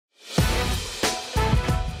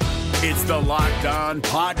It's the Locked On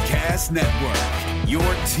Podcast Network, your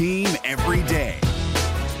team every day.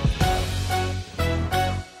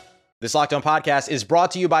 This Locked On Podcast is brought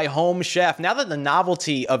to you by Home Chef. Now that the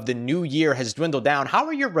novelty of the new year has dwindled down, how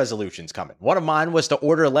are your resolutions coming? One of mine was to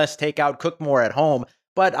order less takeout, cook more at home,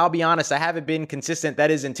 but I'll be honest, I haven't been consistent. That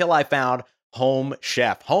is until I found Home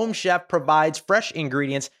Chef. Home Chef provides fresh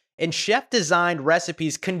ingredients and chef-designed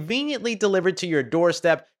recipes conveniently delivered to your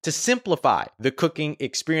doorstep to simplify the cooking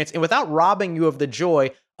experience and without robbing you of the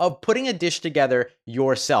joy of putting a dish together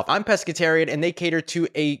yourself. I'm pescatarian and they cater to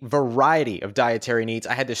a variety of dietary needs.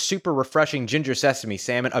 I had this super refreshing ginger sesame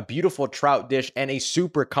salmon, a beautiful trout dish, and a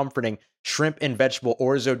super comforting shrimp and vegetable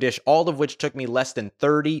orzo dish, all of which took me less than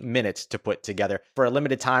 30 minutes to put together. For a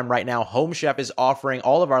limited time right now, Home Chef is offering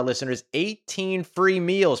all of our listeners 18 free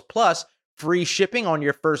meals plus free shipping on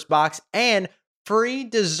your first box and free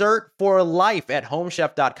dessert for life at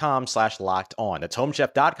homechef.com/lockedon. That's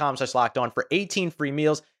homechef.com/lockedon for 18 free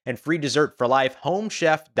meals and free dessert for life.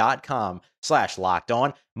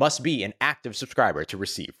 Homechef.com/lockedon. Must be an active subscriber to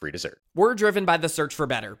receive free dessert. We're driven by the search for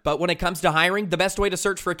better, but when it comes to hiring, the best way to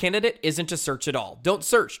search for a candidate isn't to search at all. Don't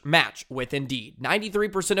search, match with Indeed.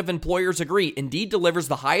 93% of employers agree Indeed delivers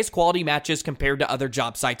the highest quality matches compared to other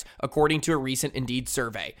job sites, according to a recent Indeed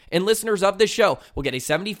survey. And listeners of this show will get a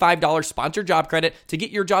 $75 sponsored job credit to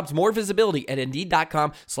get your jobs more visibility at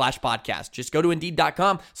Indeed.com/podcast. Just go to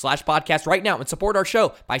Indeed.com/podcast right now and support our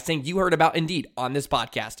show by saying you heard about Indeed on this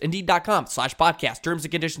podcast. Indeed.com/podcast. Terms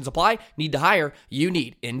and conditions apply. Need to hire? You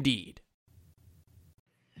need Indeed.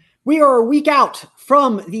 We are a week out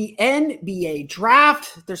from the NBA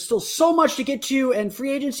draft. There's still so much to get to, and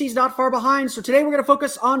free agency is not far behind. So today we're going to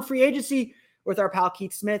focus on free agency with our pal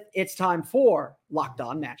Keith Smith. It's time for Locked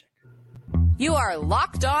On Magic. You are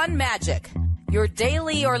Locked On Magic, your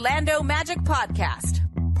daily Orlando Magic podcast.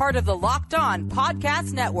 Part of the Locked On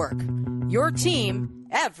Podcast Network, your team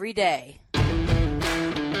every day.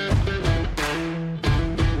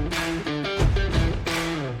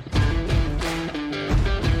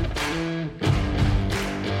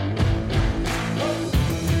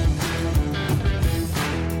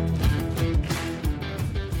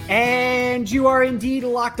 And you are indeed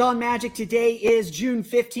Locked On Magic. Today is June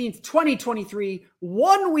 15th, 2023,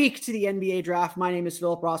 1 week to the NBA draft. My name is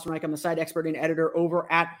Philip Rossman. I'm the site expert and editor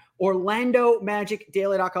over at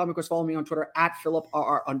OrlandoMagicDaily.com. Of course, follow me on Twitter at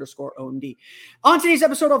PhilipRR_OMD. On today's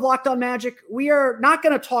episode of Locked On Magic, we are not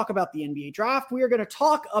going to talk about the NBA draft. We are going to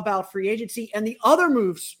talk about free agency and the other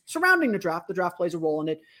moves surrounding the draft. The draft plays a role in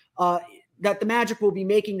it. That the Magic will be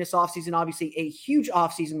making this offseason. Obviously, a huge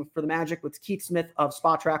offseason for the Magic with Keith Smith of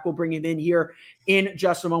Spotrac. We'll bring him in here in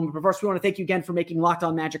just a moment. But first, we want to thank you again for making Locked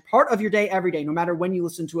On Magic part of your day every day, no matter when you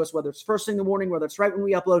listen to us, whether it's first thing in the morning, whether it's right when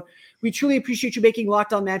we upload. We truly appreciate you making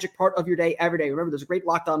Locked On Magic part of your day every day. Remember, there's a great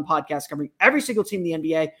Locked On podcast covering every single team in the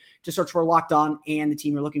NBA. Just search for Locked On and the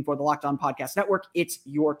team you're looking for, the Locked On Podcast Network. It's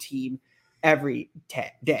your team every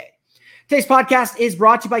day. Today's podcast is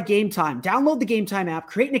brought to you by Game Time. Download the Game Time app,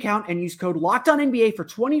 create an account, and use code LOCKEDONNBA for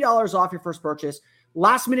 $20 off your first purchase.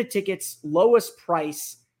 Last-minute tickets, lowest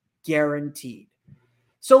price, guaranteed.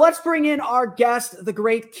 So let's bring in our guest, the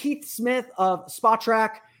great Keith Smith of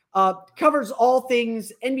Spotrac. Covers all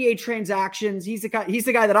things NBA transactions. He's the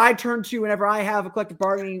guy that I turn to whenever I have a collective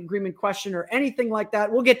bargaining agreement question or anything like that.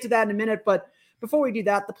 We'll get to that in a minute, but before we do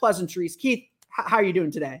that, the pleasantries. Keith, how are you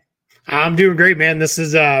doing today? I'm doing great, man. This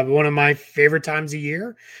is one of my favorite times of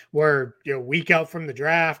year where, week out from the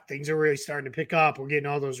draft, things are really starting to pick up. We're getting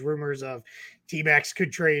all those rumors of Team X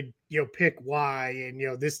could trade, pick Y, and,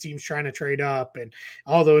 this team's trying to trade up and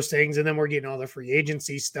all those things. And then we're getting all the free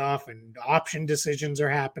agency stuff and option decisions are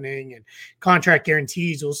happening and contract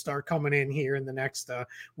guarantees will start coming in here in the next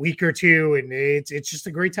week or two. And it's just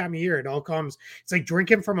a great time of year. It all comes. It's like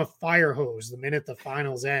drinking from a fire hose the minute the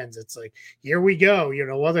finals ends. It's like, here we go.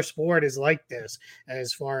 No other sport is like this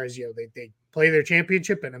as far as, they play their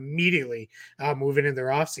championship and immediately move into their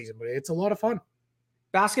offseason. But it's a lot of fun.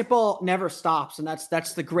 Basketball never stops, and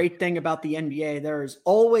that's the great thing about the NBA. There is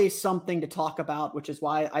always something to talk about, which is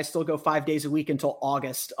why I still go 5 days a week until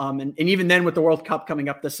August. And even then, with the World Cup coming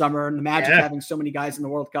up this summer and the Magic having so many guys in the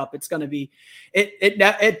World Cup, it's going to be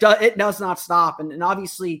it does not stop. And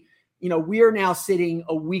obviously, we are now sitting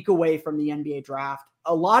a week away from the NBA draft.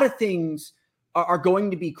 A lot of things are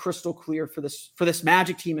going to be crystal clear for this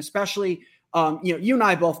Magic team, especially. You and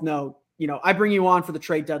I both know. I bring you on for the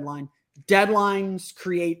trade deadline. Deadlines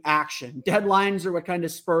create action. Deadlines are what kind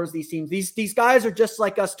of spurs these teams. These guys are just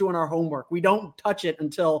like us doing our homework. We don't touch it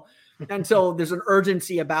until there's an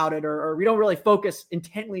urgency about it, or we don't really focus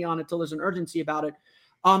intently on it until there's an urgency about it.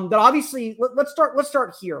 But obviously, let's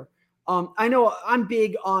start here. I know I'm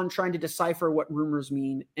big on trying to decipher what rumors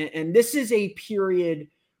mean. And this is a period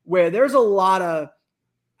where there's a lot of,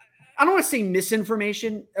 I don't want to say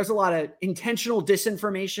misinformation. There's a lot of intentional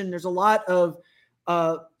disinformation. There's a lot of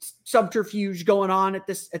subterfuge going on at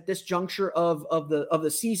this juncture of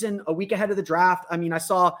the season, a week ahead of the draft. I mean, I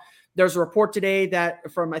saw there's a report today that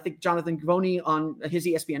from, I think, Jonathan Givony on his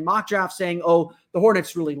ESPN mock draft saying, oh, the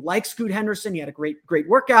Hornets really like Scoot Henderson. He had a great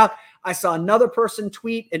workout. I saw another person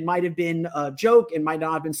tweet. It might've been a joke. It might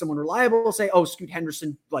not have been someone reliable, say, oh, Scoot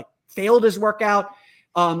Henderson failed his workout.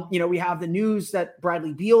 We have the news that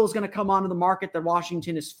Bradley Beal is going to come onto the market, that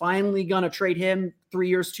Washington is finally going to trade him 3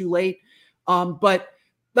 years too late. But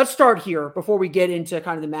let's start here before we get into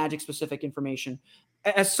kind of the Magic specific information.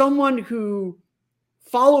 As someone who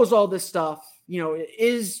follows all this stuff,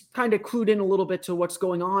 is kind of clued in a little bit to what's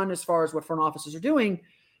going on as far as what front offices are doing.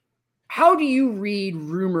 How do you read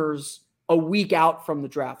rumors a week out from the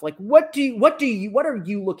draft? Like, what are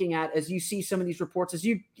you looking at as you see some of these reports, as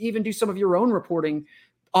you even do some of your own reporting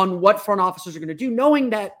on what front officers are going to do, knowing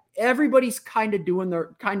that everybody's kind of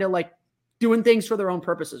doing things for their own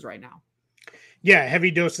purposes right now? Yeah.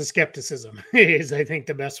 Heavy dose of skepticism is, I think,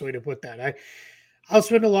 the best way to put that. I'll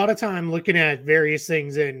spend a lot of time looking at various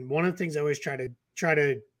things. And one of the things I always try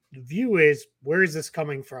to view is, where is this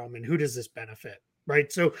coming from and who does this benefit?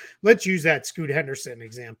 Right. So let's use that Scoot Henderson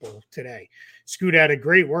example today. Scoot had a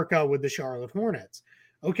great workout with the Charlotte Hornets.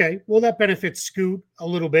 Okay. Well, that benefits Scoot a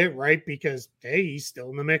little bit, right? Because, hey, he's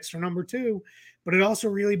still in the mix for number 2, but it also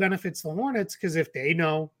really benefits the Hornets, because if they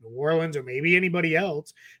know New Orleans or maybe anybody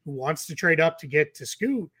else who wants to trade up to get to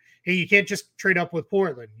Scoot, hey, you can't just trade up with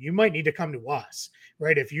Portland. You might need to come to us,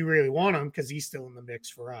 right, if you really want him, because he's still in the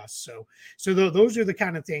mix for us. So those are the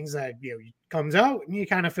kind of things that comes out and you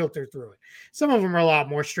kind of filter through it. Some of them are a lot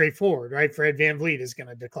more straightforward, right? Fred VanVleet is going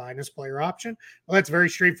to decline his player option. Well, that's very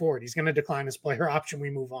straightforward. He's going to decline his player option. We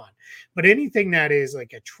move on. But anything that is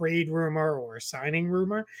like a trade rumor or a signing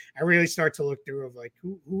rumor, I really start to look through of like,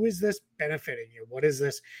 who is this benefiting you? What is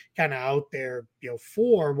this kind of out there,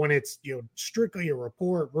 for, when it's, strictly a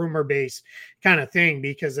report, rumor based kind of thing,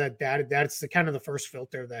 because that's the kind of the first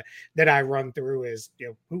filter that I run through is,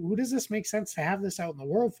 who does this make sense to have this out in the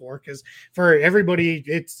world for? Because for everybody,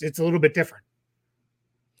 it's a little bit different.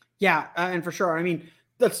 Yeah, and for sure. I mean,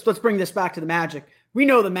 let's bring this back to the Magic. We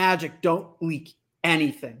know the Magic don't leak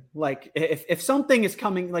anything. Like, if something is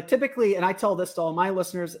coming, like typically, and I tell this to all my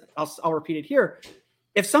listeners, I'll repeat it here.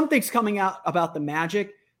 If something's coming out about the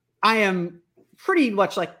Magic, I am pretty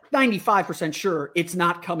much like 95% sure it's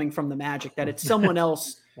not coming from the Magic, that it's someone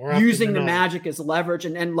else using the Magic as leverage.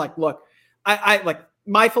 And like, look, I like,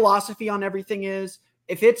 my philosophy on everything is,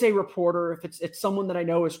 if it's a reporter, if it's someone that I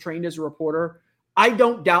know is trained as a reporter, I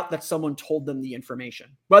don't doubt that someone told them the information.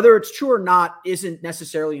 Whether it's true or not isn't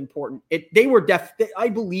necessarily important. I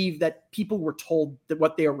believe that people were told that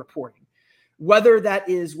what they are reporting, whether that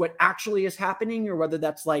is what actually is happening or whether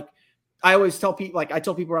that's like, I always tell people, like I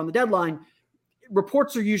tell people around the deadline,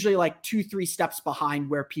 reports are usually like 2-3 steps behind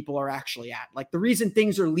where people are actually at. Like, the reason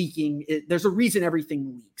things are leaking, there's a reason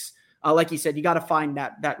everything leaks. Like you said, you got to find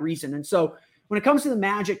that reason. And so when it comes to the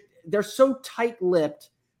Magic, they're so tight-lipped.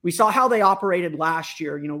 We saw how they operated last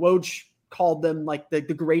year. Woj called them like the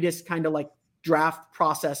greatest kind of like draft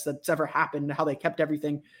process that's ever happened, how they kept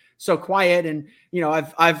everything so quiet. And,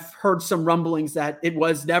 I've heard some rumblings that it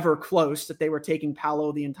was never close, that they were taking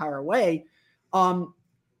Paolo the entire way.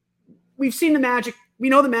 We've seen the Magic. We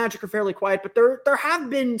know the Magic are fairly quiet, but there have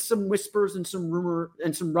been some whispers and some rumor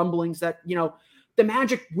and some rumblings that, the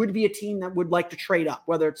Magic would be a team that would like to trade up,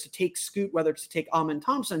 whether it's to take Scoot, whether it's to take Amen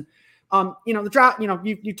Thompson. The draft,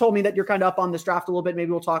 you told me that you're kind of up on this draft a little bit.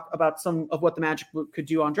 Maybe we'll talk about some of what the Magic could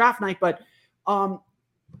do on draft night, but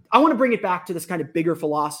I want to bring it back to this kind of bigger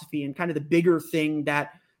philosophy and kind of the bigger thing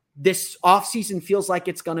that this offseason feels like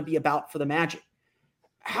it's going to be about for the Magic.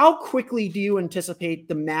 How quickly do you anticipate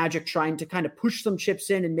the Magic trying to kind of push some chips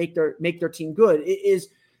in and make their team good?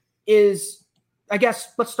 Is I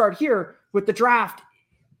guess, let's start here with the draft.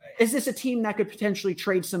 Is this a team that could potentially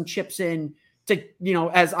trade some chips in to,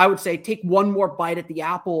 as I would say, take one more bite at the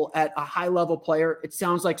apple at a high level player? It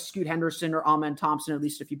sounds like Scoot Henderson or Amen Thompson, at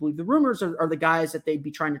least if you believe the rumors, are the guys that they'd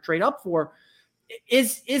be trying to trade up for.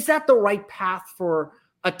 Is that the right path for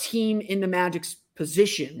a team in the Magic's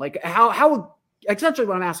position? Like, how essentially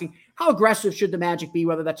what I'm asking, how aggressive should the Magic be,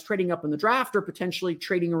 whether that's trading up in the draft or potentially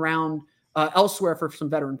trading around elsewhere for some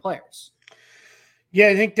veteran players? Yeah,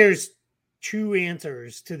 I think there's two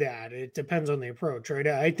answers to that. It depends on the approach, right?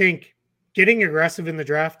 I think getting aggressive in the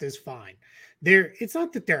draft is fine. It's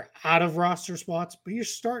not that they're out of roster spots, but you're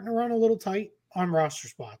starting to run a little tight on roster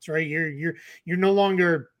spots, right? You're no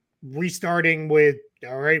longer restarting with,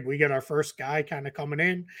 all right, we got our first guy kind of coming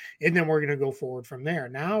in, and then we're going to go forward from there.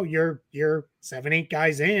 Now you're 7-8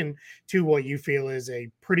 guys in to what you feel is a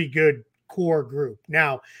pretty good core group.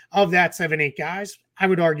 Now, of that 7-8 guys, I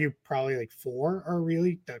would argue probably like 4 are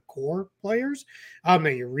really the core players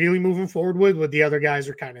that you're really moving forward with the other guys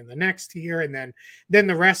are kind of in the next tier, and then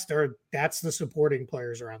the rest that's the supporting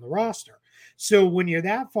players around the roster. So when you're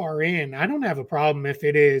that far in, I don't have a problem if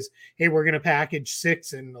it is, hey, we're going to package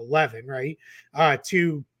 6 and 11, right?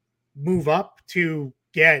 To move up to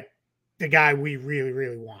get the guy we really,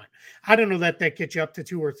 really want. I don't know that gets you up to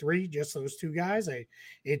 2 or 3, just those 2 guys.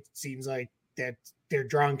 It seems like that they're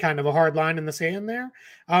drawing kind of a hard line in the sand there.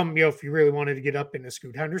 If you really wanted to get up in the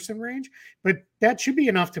Scoot Henderson range, but that should be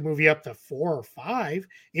enough to move you up to 4 or 5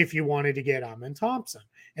 if you wanted to get Amen Thompson,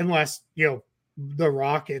 unless, the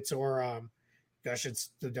Rockets or, it's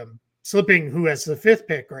the slipping who has the 5th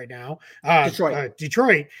pick right now,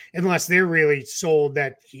 Detroit, unless they're really sold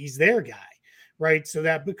that he's their guy, right? So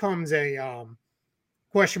that becomes a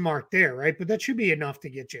question mark there, right? But that should be enough to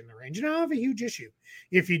get you in the range. And I don't have a huge issue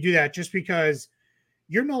if you do that, just because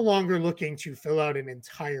you're no longer looking to fill out an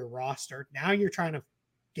entire roster. Now you're trying to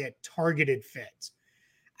get targeted fits.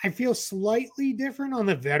 I feel slightly different on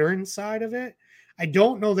the veteran side of it. I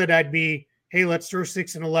don't know that I'd be, hey, let's throw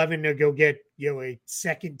 6 and 11 to go get, a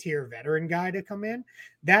second tier veteran guy to come in.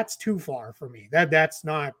 That's too far for me. That's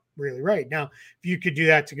not really right. Now, if you could do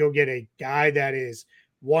that to go get a guy that is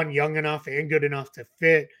one, young enough and good enough to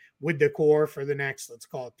fit with the core for the next, let's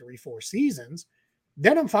call it 3-4 seasons,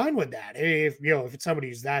 then I'm fine with that. If it's somebody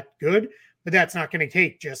who's that good, but that's not going to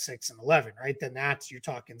take just 6 and 11, right? Then you're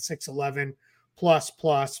talking 6, 11 plus,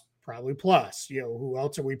 probably plus, who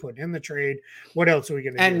else are we putting in the trade? What else are we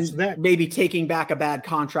going to do? So that maybe taking back a bad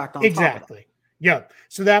contract on exactly. top of it. Yeah.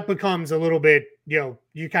 So that becomes a little bit,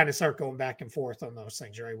 you kind of start going back and forth on those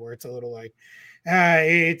things, right? Where it's a little like,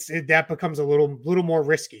 that becomes a little more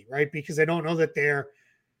risky, right? Because I don't know that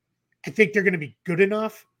I think they're going to be good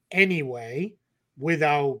enough anyway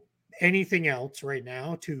without anything else right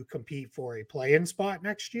now to compete for a play-in spot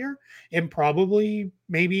next year, and probably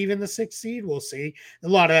maybe even the 6th seed. We'll see. A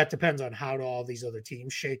lot of that depends on how do all these other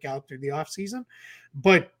teams shake out through the offseason,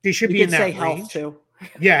 but they should be in that range. Health too.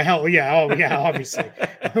 Yeah, hell yeah. Oh yeah, obviously,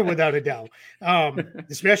 without a doubt.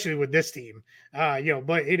 Especially with this team,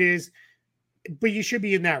 but you should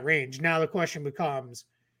be in that range. Now the question becomes,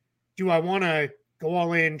 do I want to go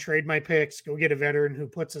all in, trade my picks, go get a veteran who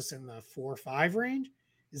puts us in the 4 or 5 range?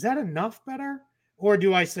 Is that enough better? Or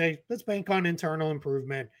do I say, let's bank on internal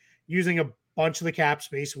improvement, using a bunch of the cap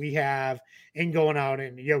space we have and going out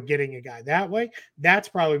and, getting a guy that way? That's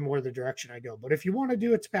probably more the direction I go. But if you want to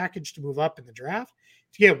do its package to move up in the draft,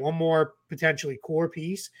 to get one more potentially core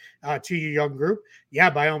piece to your young group, yeah,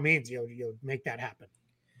 by all means, you'll make that happen.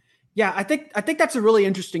 Yeah, I think that's a really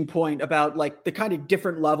interesting point about like the kind of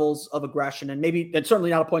different levels of aggression, and maybe that's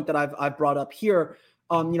certainly not a point that I've brought up here.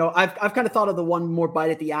 I've kind of thought of the one more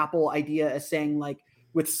bite at the apple idea as saying, like,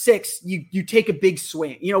 with 6, you take a big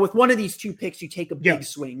swing. With one of these 2 picks, you take a big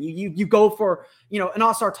swing. You go for, an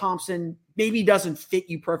Oscar Thompson maybe doesn't fit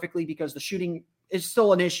you perfectly because the shooting is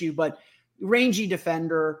still an issue, but rangy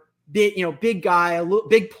defender, big guy, a little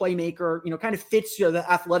big playmaker, kind of fits the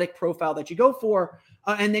athletic profile that you go for.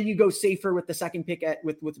 And then you go safer with the 2nd pick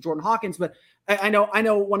with Jordan Hawkins. But I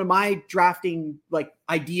know one of my drafting like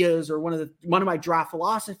ideas, or one of my draft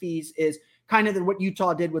philosophies is kind of what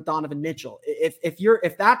Utah did with Donovan Mitchell.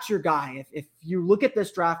 If that's your guy, if you look at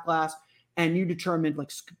this draft class and you determine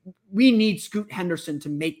like we need Scoot Henderson to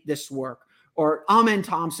make this work, or Amen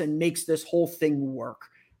Thompson makes this whole thing work.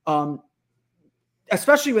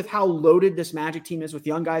 Especially with how loaded this Magic team is with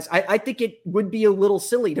young guys, I think it would be a little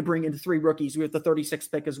silly to bring in 3 rookies with the 36th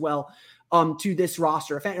pick as well to this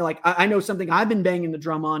roster. I know something I've been banging the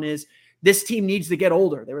drum on is this team needs to get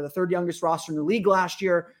older. They were the 3rd youngest roster in the league last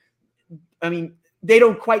year. I mean, they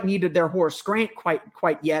don't quite need their Horace Grant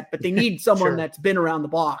quite yet, but they need someone that's been around the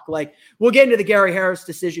block. Like, we'll get into the Gary Harris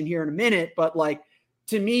decision here in a minute, but like,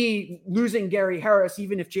 to me, losing Gary Harris,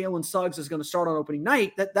 even if Jalen Suggs is going to start on opening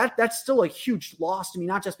night, that's still a huge loss to me,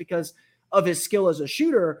 not just because of his skill as a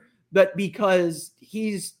shooter, but because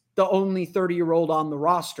he's the only 30-year-old on the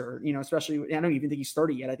roster, especially, I don't even think he's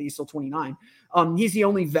 30 yet. I think he's still 29. He's the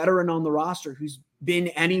only veteran on the roster who's been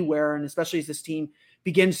anywhere. And especially as this team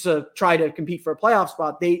begins to try to compete for a playoff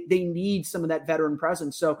spot, they need some of that veteran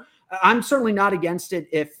presence. So I'm certainly not against it.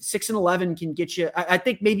 If 6 and 11 can get you, I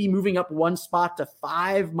think maybe moving up 1 spot to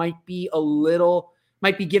 5 might be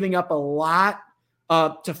giving up a lot.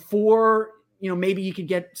 To 4, maybe you could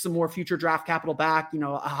get some more future draft capital back, a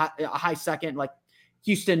high 2nd, like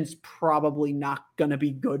Houston's probably not going to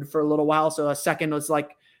be good for a little while. So a second was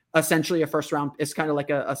like essentially a first round. It's kind of like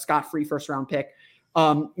a scot-free first round pick.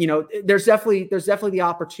 There's definitely the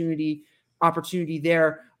opportunity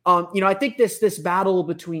there. I think this battle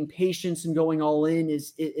between patience and going all in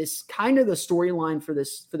is kind of the storyline for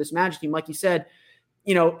this Magic team. Like you said,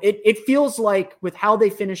 it feels like with how they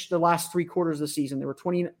finished the last 3 quarters of the season, they were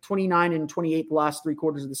 29 and 28 the last 3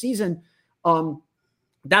 quarters of the season.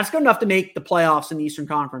 That's good enough to make the playoffs in the Eastern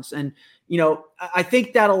Conference. And, I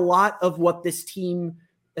think that a lot of what this team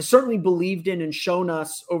has certainly believed in and shown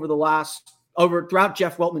us throughout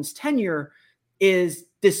Jeff Weltman's tenure is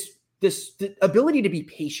this the ability to be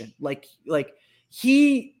patient. Like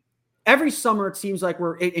every summer, it seems like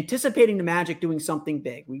we're anticipating the Magic doing something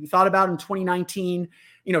big. We thought about in 2019,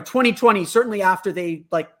 2020, certainly after they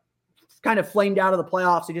kind of flamed out of the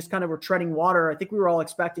playoffs, they just kind of were treading water. I think we were all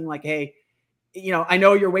expecting hey, I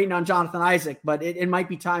know you're waiting on Jonathan Isaac, but it might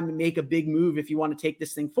be time to make a big move if you want to take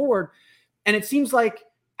this thing forward. And it seems like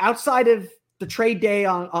outside of the trade day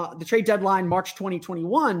on the trade deadline, March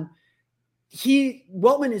 2021,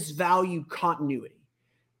 Weltman is valued continuity.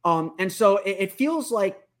 And so it feels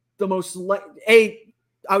like the most I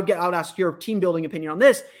would ask your team building opinion on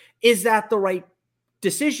this. Is that the right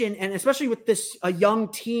decision? And especially with a young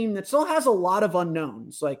team that still has a lot of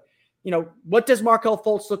unknowns, what does Markelle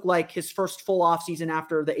Fultz look like his first full offseason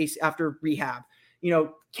after rehab?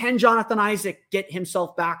 Can Jonathan Isaac get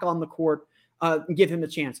himself back on the court and give him a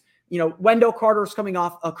chance? Wendell Carter's coming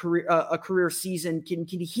off a career season. Can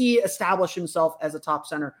he establish himself as a top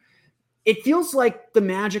center? It feels like the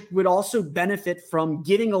Magic would also benefit from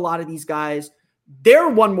giving a lot of these guys their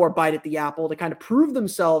one more bite at the apple to kind of prove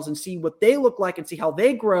themselves and see what they look like and see how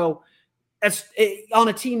they grow on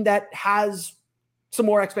a team that has some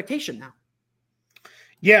more expectation now.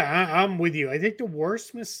 Yeah, I'm with you. I think the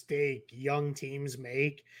worst mistake young teams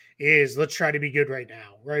make is let's try to be good right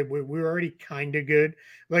now, right? We're already kind of good.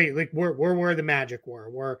 Like we're where the Magic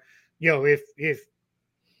were. Where, if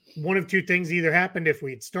one of two things either happened, if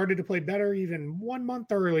we had started to play better even 1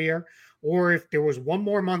 month earlier, or if there was one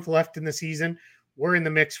more month left in the season, we're in the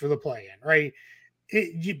mix for the play-in, right?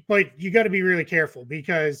 But you got to be really careful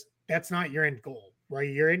because that's not your end goal, right?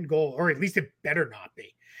 Your end goal, or at least it better not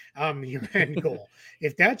be your end goal.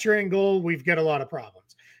 If that's your end goal, we've got a lot of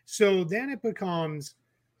problems. So then it becomes,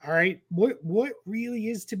 all right, what really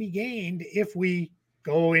is to be gained if we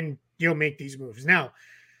go and make these moves? Now,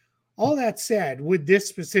 all that said, with this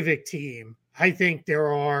specific team, I think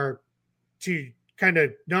there are, to kind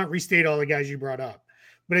of not restate all the guys you brought up,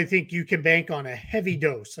 but I think you can bank on a heavy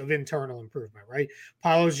dose of internal improvement, right?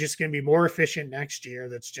 Paolo's just going to be more efficient next year.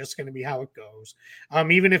 That's just going to be how it goes.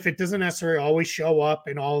 Even if it doesn't necessarily always show up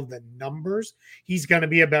in all of the numbers, he's going to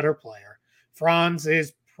be a better player. Franz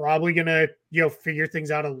is probably going to, figure things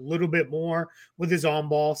out a little bit more with his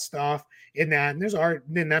on-ball stuff in that. And there's art,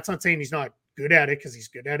 and that's not saying he's not good at it because he's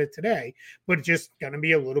good at it today, but it's just going to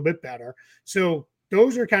be a little bit better. So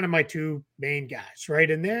those are kind of my two main guys,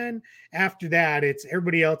 right? And then after that, it's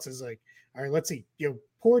everybody else is like, all right, let's see,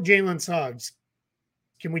 poor Jalen Suggs.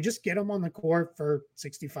 Can we just get him on the court for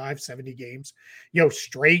 65, 70 games,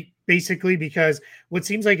 straight, basically? Because what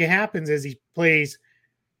seems like it happens is he plays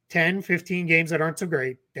 10, 15 games that aren't so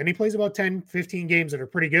great. Then he plays about 10, 15 games that are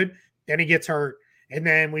pretty good. Then he gets hurt. And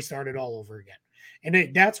then we start it all over again.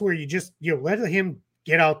 And that's where you just, let him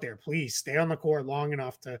get out there, please stay on the court long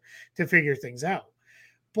enough to figure things out.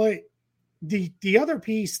 But the other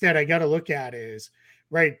piece that I got to look at is,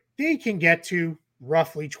 right, they can get to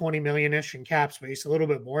roughly 20 million-ish in cap space, a little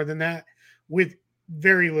bit more than that, with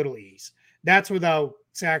very little ease. That's without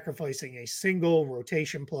sacrificing a single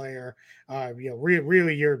rotation player.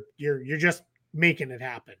 Really, you're just making it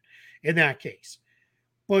happen in that case.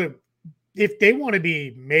 But if they want to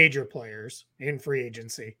be major players in free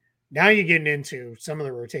agency, now you're getting into some of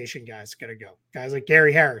the rotation guys got to go. Guys like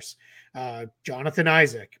Gary Harris, Jonathan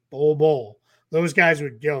Isaac, Bol. Those guys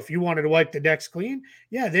would, if you wanted to wipe the decks clean,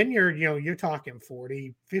 then you're talking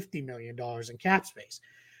 $40, $50 million in cap space.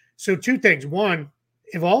 So two things. One,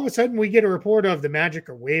 if all of a sudden we get a report of the Magic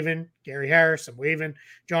are waiving Gary Harris and waiving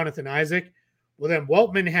Jonathan Isaac, well, then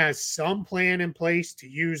Weltman has some plan in place to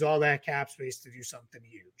use all that cap space to do something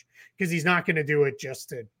huge. Because he's not going to do it just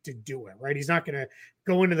to do it, right? He's not going to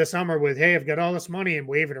go into the summer with, hey, I've got all this money and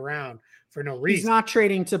wave it around for no reason. He's not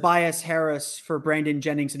trading Tobias Harris for Brandon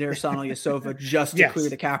Jennings and Ersan Ilyasova just to clear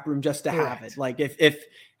the cap room, just to have it. Like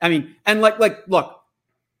look,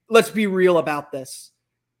 let's be real about this.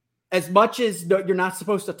 As much as you're not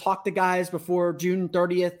supposed to talk to guys before June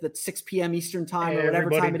 30th at 6 p.m. Eastern time or whatever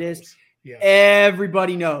time it is,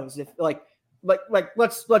 everybody knows. If like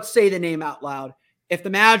let's say the name out loud. if the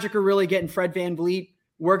Magic are really getting Fred VanVleet,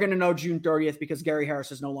 we're going to know June 30th because Gary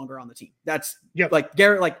Harris is no longer on the team. That's like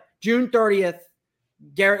Garrett, like June 30th,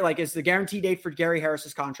 Garrett, like is the guarantee date for Gary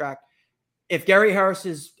Harris's contract. If Gary Harris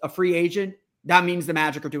is a free agent, that means the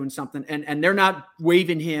Magic are doing something, and they're not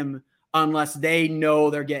waiving him unless they know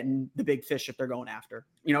they're getting the big fish if they're going after.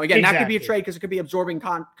 Again, that could be a trade because it could be absorbing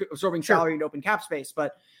salary and open cap space,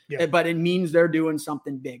 but it means they're doing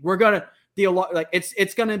something big. We're gonna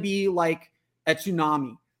it's gonna be like a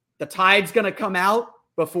tsunami. The tide's gonna come out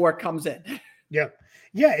before it comes in. Yeah.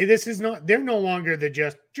 This is not, they're no longer the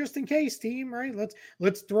just in case team, right?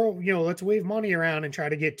 Let's throw, let's wave money around and try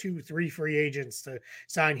to get 2-3 free agents to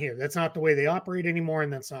sign here. That's not the way they operate anymore.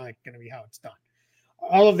 And that's not going to be how it's done.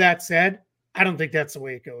 All of that said, I don't think that's the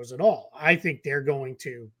way it goes at all. I think they're going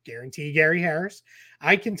to guarantee Gary Harris.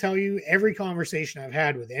 I can tell you every conversation I've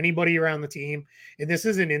had with anybody around the team, and this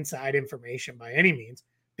isn't inside information by any means,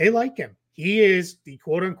 they like him. He is the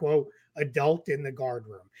quote unquote adult in the guard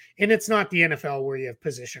room. And it's not the NFL where you have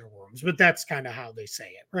position rooms, but that's kind of how they say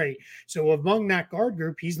it, right? So among that guard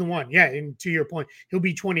group, he's the one. Yeah, and to your point, he'll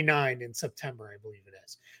be 29 in September, I believe it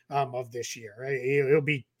is, of this year,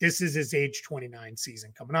 right? This is his age 29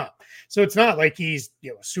 season coming up. So it's not like he's a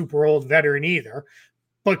super old veteran either,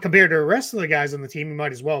 but compared to the rest of the guys on the team, he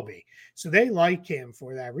might as well be. So they like him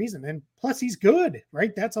for that reason. And plus he's good,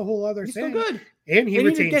 right? That's a whole other thing. He's still good. And he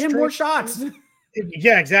retains need to get him more shots.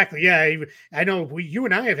 Yeah, exactly. Yeah, I know you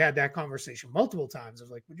and I have had that conversation multiple times. I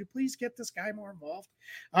was like, would you please get this guy more involved?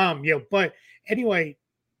 But anyway,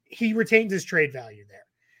 he retains his trade value there.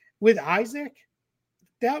 With Isaac,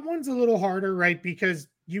 that one's a little harder, right? Because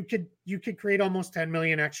you could create almost 10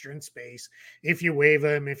 million extra in space if you waive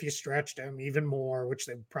him, if you stretched him even more, which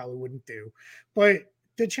they probably wouldn't do. But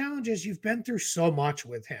the challenge is you've been through so much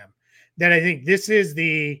with him that I think this is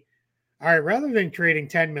all right, rather than creating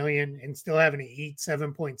 10 million and still having to eat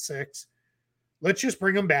 7.6, let's just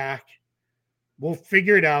bring him back. We'll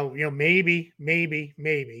figure it out. Maybe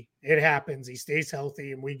it happens. He stays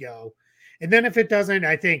healthy and we go. And then if it doesn't,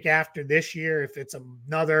 I think after this year, if it's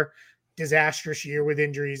another disastrous year with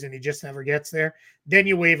injuries and he just never gets there, then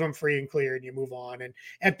you waive him free and clear and you move on. And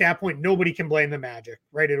at that point, nobody can blame the Magic,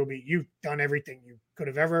 right? It'll be, you've done everything you could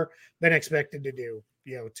have ever been expected to do,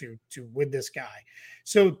 to with this guy.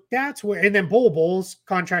 So that's where, and then Bull's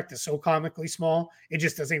contract is so comically small, it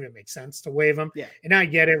just doesn't even make sense to waive him. Yeah. And I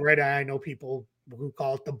get it, right? I know people who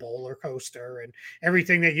call it the bowler coaster and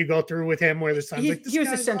everything that you go through with him, where there's times he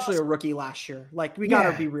was essentially awesome. A rookie last year. Like we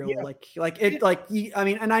gotta be real. Yeah.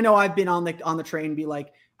 And I know I've been on the train, be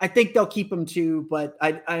like, I think they'll keep him too, but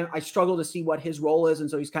I struggle to see what his role is. And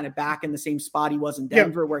so he's kind of back in the same spot he was in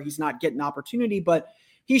Denver, where he's not getting opportunity, but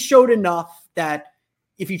he showed enough that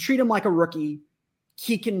if you treat him like a rookie,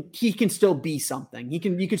 he can still be something. You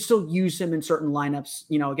can still use him in certain lineups.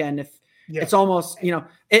 Again, if it's almost,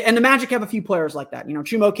 and the Magic have a few players like that.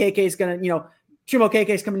 Chuma Okeke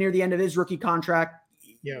is coming near the end of his rookie contract.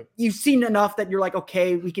 Yeah. You've seen enough that you're like,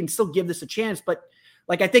 okay, we can still give this a chance. But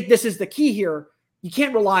I think this is the key here. You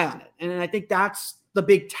can't rely on it. And I think that's the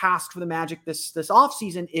big task for the Magic this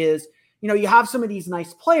offseason is, you have some of these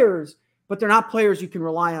nice players, but they're not players you can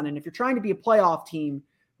rely on. And if you're trying to be a playoff team,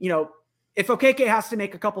 if Okeke has to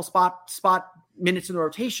make a couple spot minutes in the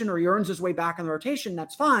rotation or he earns his way back in the rotation,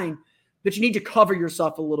 that's fine. But you need to cover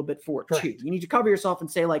yourself a little bit for it too. You need to cover yourself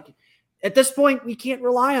and say, at this point, we can't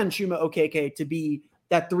rely on Chuma Okeke to be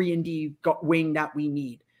that 3-and-D wing that we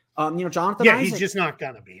need. Jonathan Isaac, he's just not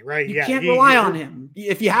going to be, right? You can't rely on him.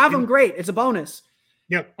 If you have him, great. It's a bonus.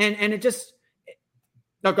 Yep. And it just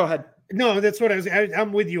 – no, go ahead. No, that's what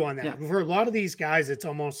I'm with you on that. Yeah. For a lot of these guys, it's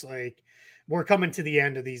almost like we're coming to the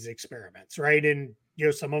end of these experiments, right? And,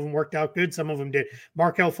 some of them worked out good. Some of them did.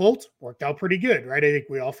 Markelle Fultz worked out pretty good, right? I think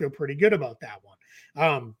we all feel pretty good about that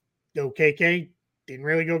one. Okeke didn't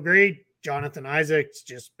really go great. Jonathan Isaac's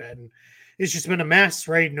it's just been a mess,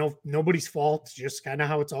 right? Nobody's fault. It's just kind of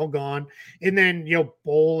how it's all gone. And then,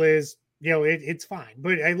 Bull is, it's fine.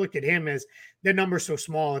 But I look at him as the number's so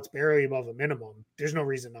small, it's barely above a minimum. There's no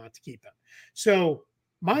reason not to keep him. So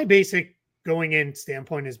my basic going in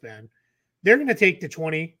standpoint has been, they're going to take the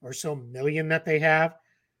 20 or so million that they have.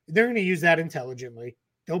 They're going to use that intelligently.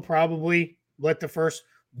 They'll probably let the first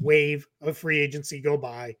wave of free agency go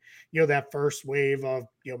by, that first wave of,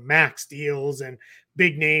 max deals and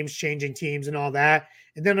big names changing teams and all that.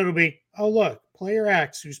 And then it'll be, oh, look, player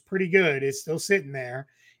X, who's pretty good, is still sitting there.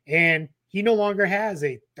 And he no longer has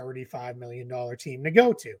a $35 million team to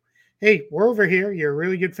go to. Hey, we're over here. You're a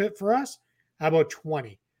really good fit for us. How about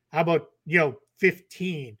 20? How about,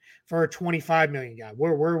 15 for a 25 million guy.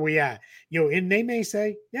 Where are we at? And they may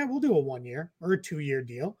say, yeah, we'll do a 1 year or a 2-year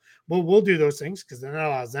deal. Well, we'll do those things because then it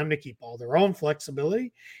allows them to keep all their own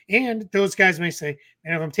flexibility. And those guys may say,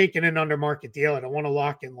 and if I'm taking an under market deal, I don't want to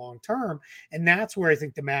lock in long term. And that's where I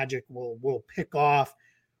think the Magic will pick off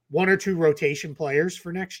 1 or 2 rotation players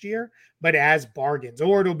for next year, but as bargains,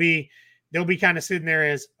 or they'll be kind of sitting there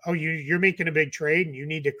as, oh, you're making a big trade and you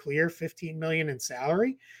need to clear $15 million in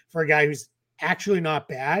salary for a guy who's actually not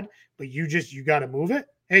bad, but you got to move it.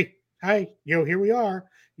 Hey, hi, here we are.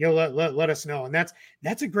 Let us know. And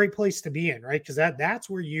that's a great place to be in, right? Because that's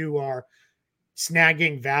where you are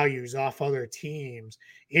snagging values off other teams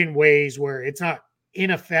in ways where it's not,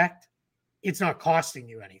 in effect, it's not costing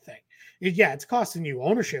you anything. It's costing you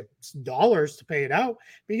ownership dollars to pay it out,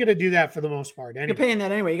 but you got to do that for the most part. Anyway. You're paying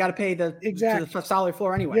that anyway. You got to pay the salary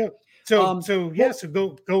floor anyway. Yeah. So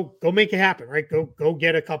go make it happen, right? Go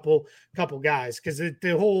get a couple guys, because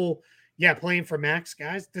the whole playing for max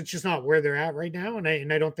guys, that's just not where they're at right now, and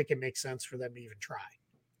I don't think it makes sense for them to even try.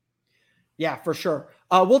 Yeah, for sure.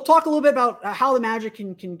 We'll talk a little bit about how the Magic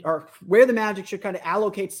can or where the Magic should kind of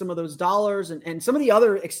allocate some of those dollars and some of the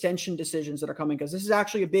other extension decisions that are coming, because this is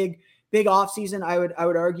actually a big offseason. I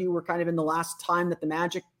would argue we're kind of in the last time that the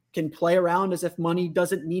Magic can play around as if money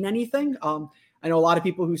doesn't mean anything. I know a lot of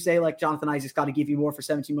people who say, like, Jonathan Isaac's got to give you more for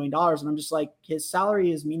 $17 million. And I'm just like, his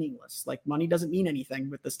salary is meaningless. Like, money doesn't mean anything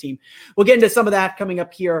with this team. We'll get into some of that coming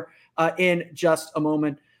up here in just a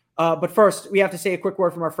moment. But first, we have to say a quick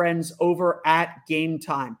word from our friends over at Game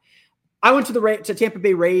Time. I went to Tampa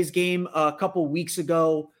Bay Rays game a couple weeks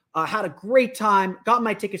ago. Had a great time. Got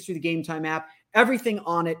my tickets through the Game Time app. Everything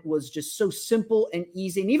on it was just so simple and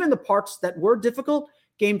easy. And even the parts that were difficult,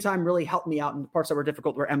 Game Time really helped me out. And the parts that were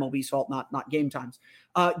difficult were MLB's fault, not Game Time's.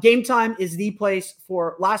 Game Time is the place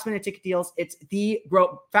for last-minute ticket deals. It's the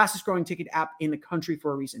fastest-growing ticket app in the country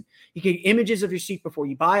for a reason. You can get images of your seat before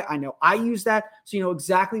you buy. I know I use that, so you know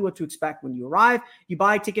exactly what to expect when you arrive. You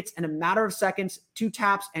buy tickets in a matter of seconds, 2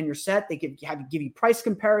 taps, and you're set. They give you price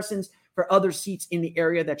comparisons for other seats in the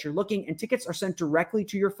area that you're looking, and tickets are sent directly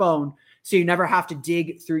to your phone, so you never have to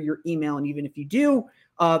dig through your email. And even if you do,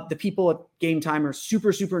 the people at Game Time are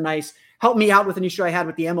super, super nice. Helped me out with an issue I had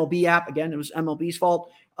with the MLB app. Again, it was MLB's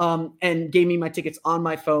fault, and gave me my tickets on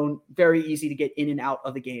my phone. Very easy to get in and out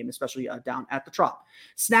of the game, especially down at the Trop.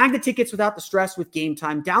 Snag the tickets without the stress with Game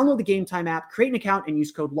Time. Download the Game Time app, create an account, and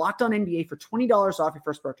use code LOCKEDONNBA for $20 off your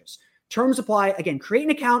first purchase. Terms apply. Again, create an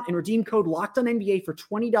account and redeem code LOCKEDONNBA for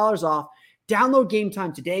 $20 off. Download Game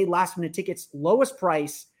Time today. Last minute tickets, lowest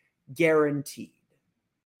price guaranteed.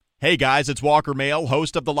 Hey guys, it's Walker Mail,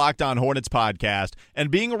 host of the Locked On Hornets podcast,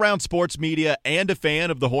 and being around sports media and a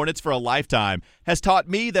fan of the Hornets for a lifetime has taught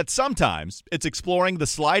me that sometimes it's exploring the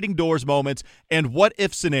sliding doors moments and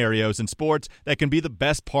what-if scenarios in sports that can be the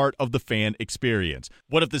best part of the fan experience.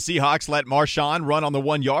 What if the Seahawks let Marshawn run on the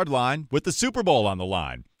 1-yard line with the Super Bowl on the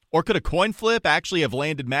line? Or could a coin flip actually have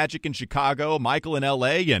landed Magic in Chicago, Michael in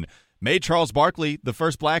L.A., and made Charles Barkley the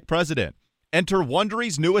first black president? Enter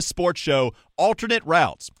Wondery's newest sports show, Alternate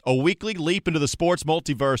Routes, a weekly leap into the sports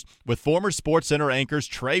multiverse with former SportsCenter anchors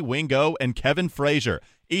Trey Wingo and Kevin Frazier.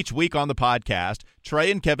 Each week on the podcast,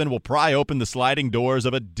 Trey and Kevin will pry open the sliding doors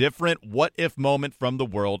of a different what-if moment from the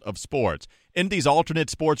world of sports. In these alternate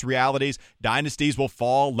sports realities, dynasties will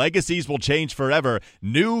fall, legacies will change forever,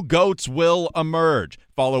 new GOATs will emerge.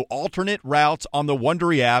 Follow Alternate Routes on the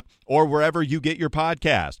Wondery app or wherever you get your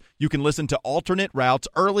podcast. You can listen to Alternate Routes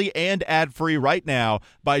early and ad-free right now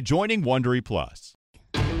by joining Wondery Plus.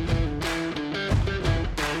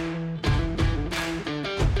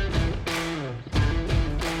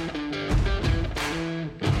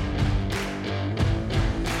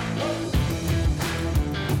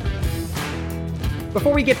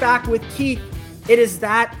 Before we get back with Keith, it is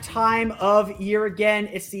that time of year again.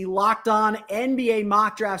 It's the Locked On NBA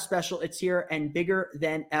Mock Draft Special. It's here and bigger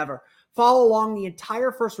than ever. Follow along the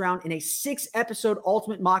entire first round in a 6-episode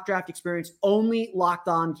ultimate mock draft experience only Locked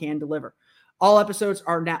On can deliver. All episodes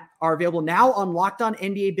are available now on Locked On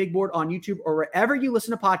NBA Big Board on YouTube or wherever you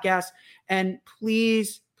listen to podcasts. And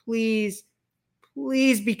please, please,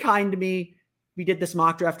 please be kind to me. We did this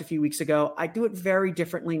mock draft a few weeks ago. I do it very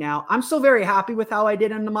differently now. I'm still very happy with how I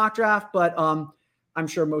did in the mock draft, but I'm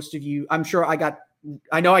sure most of you, I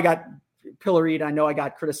know I got pilloried. I know I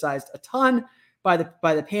got criticized a ton by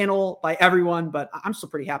the panel, by everyone, but I'm still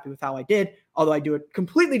pretty happy with how I did, although I do it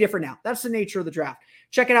completely different now. That's the nature of the draft.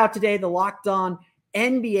 Check it out today, the Locked On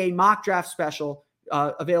NBA Mock Draft Special,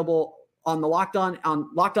 available on the Locked On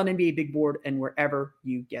NBA Big Board and wherever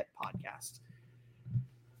you get podcasts.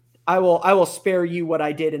 I will spare you what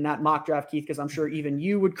I did in that mock draft, Keith, because I'm sure even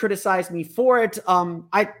you would criticize me for it.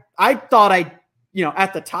 I thought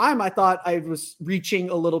at the time I thought I was reaching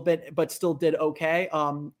a little bit, but still did okay.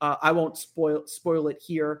 I won't spoil it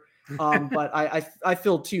here. But I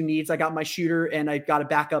filled two needs. I got my shooter and I got a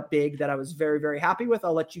backup big that I was very, very happy with.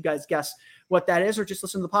 I'll let you guys guess what that is or just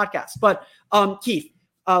listen to the podcast. But Keith,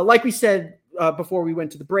 like we said before we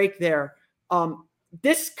went to the break there,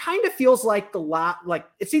 this kind of feels like like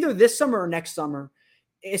it's either this summer or next summer.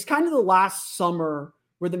 It's kind of the last summer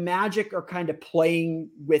where the Magic are kind of playing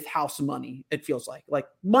with house money. It feels like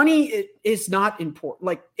money is not important.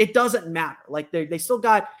 Like it doesn't matter. Like they still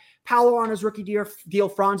got Paolo on his rookie deal.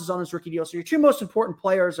 Franz is on his rookie deal. So your two most important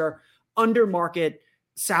players are under market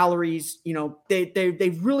salaries.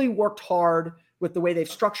 They've really worked hard with the way they've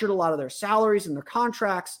structured a lot of their salaries and their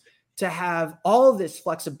contracts to have all of this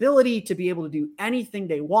flexibility to be able to do anything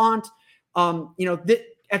they want.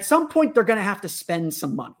 At some point they're going to have to spend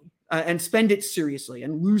some money and spend it seriously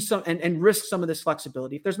and lose some and risk some of this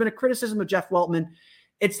flexibility. If there's been a criticism of Jeff Weltman,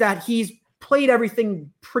 it's that he's played everything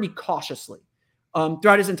pretty cautiously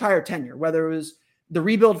throughout his entire tenure, whether it was the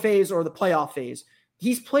rebuild phase or the playoff phase.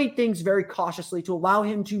 He's played things very cautiously to allow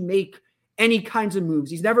him to make any kinds of moves.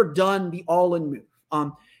 He's never done the all-in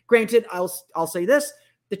move. Granted, I'll say this.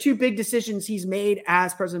 The two big decisions he's made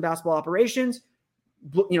as president of basketball operations,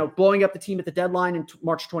 blowing up the team at the deadline in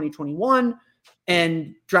March 2021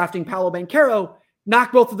 and drafting Paolo Banchero,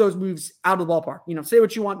 knocked both of those moves out of the ballpark. Say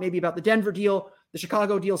what you want maybe about the Denver deal. The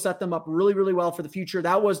Chicago deal set them up really, really well for the future.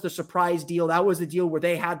 That was the surprise deal. That was the deal where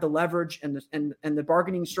they had the leverage and the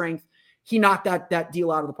bargaining strength. He knocked that deal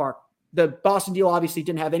out of the park. The Boston deal obviously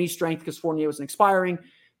didn't have any strength because Fournier was expiring.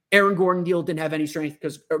 Aaron Gordon deal didn't have any strength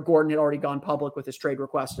because Gordon had already gone public with his trade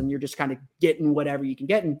request, and you're just kind of getting whatever you can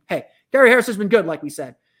get. And hey, Gary Harris has been good, like we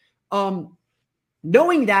said.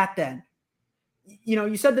 Knowing that, then,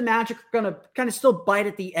 you said the Magic are going to kind of still bite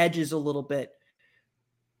at the edges a little bit.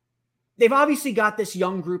 They've obviously got this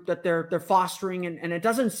young group that they're fostering, and it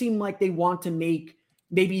doesn't seem like they want to make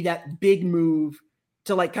maybe that big move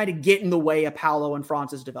to like kind of get in the way of Paolo and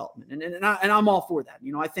Franz's development. And I'm all for that.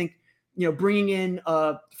 I think, bringing in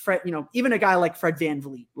Fred, even a guy like Fred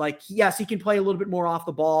VanVleet, like, yes, he can play a little bit more off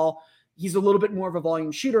the ball. He's a little bit more of a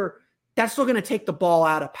volume shooter. That's still going to take the ball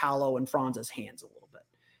out of Paolo and Franz's hands a little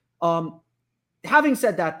bit. Having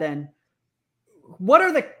said that, then what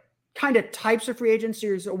are the kind of types of free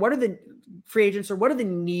agencies, or what are the free agents, or what are the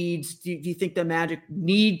needs do you think the Magic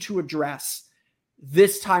need to address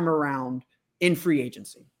this time around in free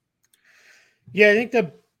agency? Yeah, I think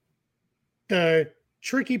the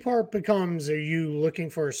tricky part becomes, are you looking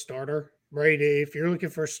for a starter, right? If you're looking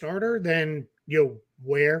for a starter, then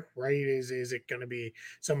where, right? Is it going to be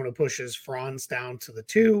someone who pushes Franz down to the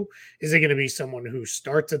 2? Is it going to be someone who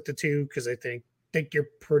starts at the 2? Because I think you're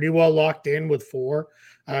pretty well locked in with 4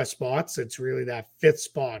 spots. It's really that 5th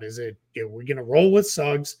spot. Is it, we're going to roll with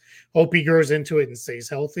Suggs, hope he grows into it and stays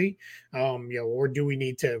healthy, or do we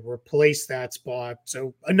need to replace that spot?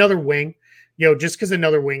 So another wing, just because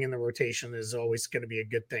another wing in the rotation is always going to be a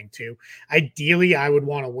good thing too. Ideally, I would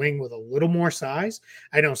want a wing with a little more size.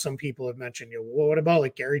 I know some people have mentioned, well, what about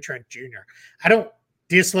like Gary Trent Jr.? I don't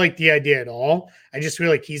dislike the idea at all. I just feel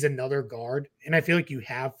like he's another guard, and I feel like you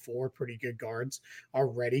have 4 pretty good guards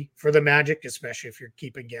already for the Magic, especially if you're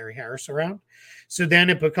keeping Gary Harris around. So then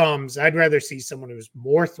it becomes, I'd rather see someone who's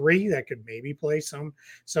more 3 that could maybe play some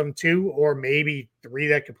 2, or maybe 3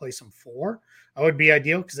 that could play some 4. That would be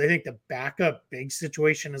ideal, because I think the backup big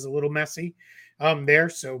situation is a little messy there.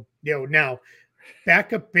 So now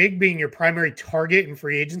backup big being your primary target in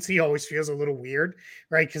free agency always feels a little weird,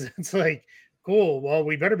 right? Because it's like, cool, well,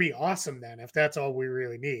 we better be awesome then if that's all we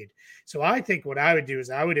really need. So I think what I would do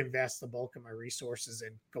is I would invest the bulk of my resources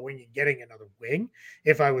in going and getting another wing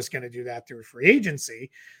if I was going to do that through free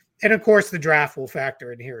agency. And of course, the draft will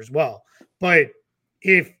factor in here as well. But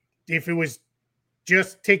if it was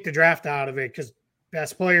just take the draft out of it, because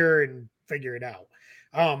best player and figure it out,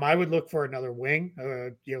 I would look for another wing,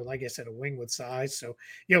 like I said, a wing with size. So,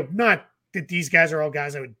 not that these guys are all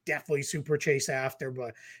guys I would definitely super chase after,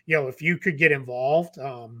 but if you could get involved,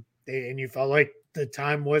 and you felt like the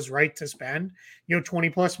time was right to spend,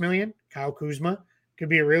 $20+ million, Kyle Kuzma could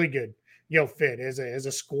be a really good, fit as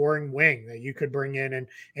a scoring wing that you could bring in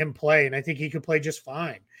and play. And I think he could play just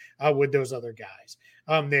fine with those other guys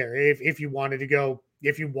there. If you wanted to go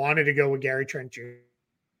with Gary Trent Jr.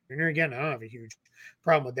 Again, I don't have a huge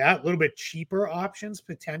problem with that. A little bit cheaper options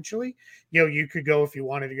potentially. You could go, if you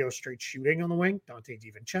wanted to go straight shooting on the wing, Dante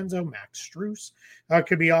DiVincenzo, Max Strus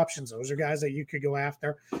could be options. Those are guys that you could go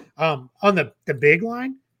after. On the big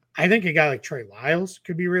line, I think a guy like Trey Lyles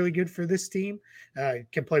could be really good for this team.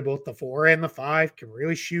 Can play both the 4 and the 5, can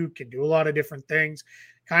really shoot, can do a lot of different things.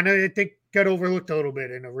 Kind of, I think, got overlooked a little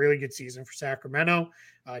bit in a really good season for Sacramento.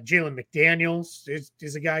 Jalen McDaniels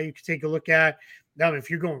is a guy you could take a look at. Now, if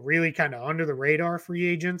you're going really kind of under the radar free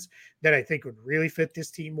agents that I think would really fit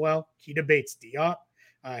this team well, Keita Bates-Diop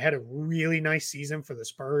had a really nice season for the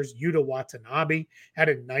Spurs. Yuta Watanabe had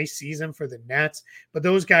a nice season for the Nets. But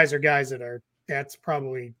those guys are guys that's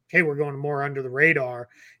probably, hey, we're going more under the radar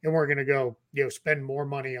and we're going to go, spend more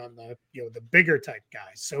money on the, the bigger type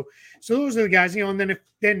guys. So those are the guys, and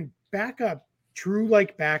then backup, true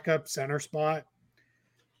like backup center spot,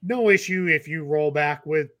 no issue if you roll back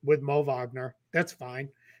with Mo Wagner. That's fine.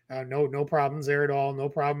 No problems there at all. No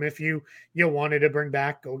problem if you wanted to bring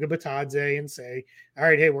back Goga Batadze and say, all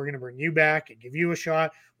right, hey, we're going to bring you back and give you a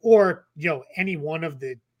shot, or any one of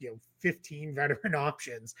the 15 veteran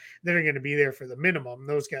options that are going to be there for the minimum.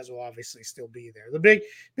 Those guys will obviously still be there. The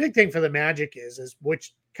big thing for the Magic is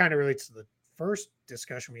which kind of relates to the first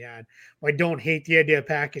discussion we had. I don't hate the idea of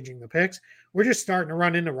packaging the picks. We're just starting to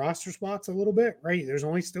run into roster spots a little bit, right? There's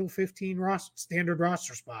only still 15 standard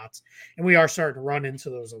roster spots, and we are starting to run into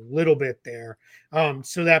those a little bit there.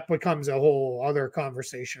 So that becomes a whole other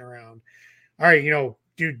conversation around, all right,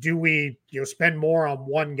 do we spend more on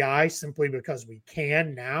one guy simply because we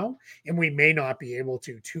can now, and we may not be able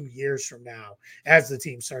to 2 years from now as the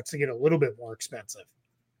team starts to get a little bit more expensive.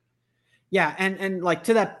 Yeah, and like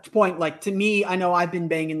to that point, like to me, I know I've been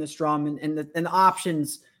banging this drum, and the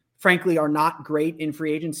options, frankly, are not great in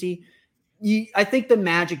free agency. I think the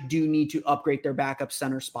Magic do need to upgrade their backup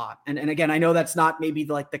center spot, and again, I know that's not maybe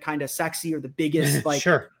like the kind of sexy or the biggest like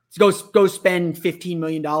sure. Go spend $15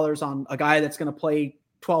 million on a guy that's going to play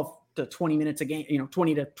 12 to 20 minutes a game,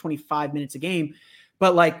 20 to 25 minutes a game.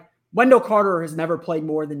 But like Wendell Carter has never played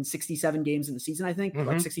more than 67 games in the season, I think,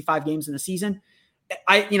 like 65 games in a season.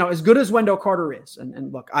 As good as Wendell Carter is,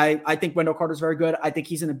 and look, I think Wendell Carter is very good. I think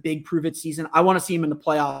he's in a big prove it season. I want to see him in the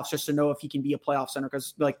playoffs just to know if he can be a playoff center,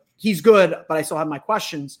 because like he's good, but I still have my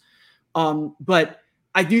questions. But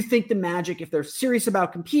I do think the Magic, if they're serious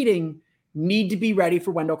about competing, need to be ready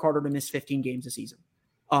for Wendell Carter to miss 15 games a season.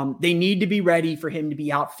 They need to be ready for him to be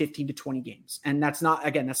out 15 to 20 games. And that's not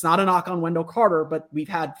a knock on Wendell Carter, but we've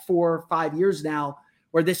had 4 or 5 years now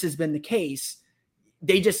where this has been the case.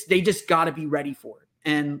 They just got to be ready for it.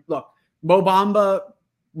 And look, Mo Bamba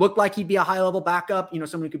looked like he'd be a high level backup,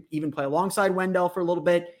 someone who could even play alongside Wendell for a little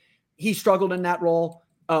bit. He struggled in that role.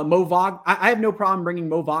 I have no problem bringing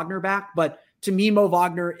Mo Wagner back, but to me, Mo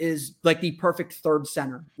Wagner is like the perfect third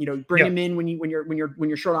center. Bring him in when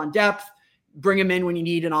you're short on depth. Bring him in when you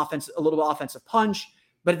need a little bit of offensive punch.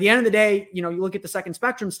 But at the end of the day, you look at the second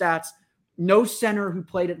spectrum stats, no center who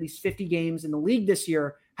played at least 50 games in the league this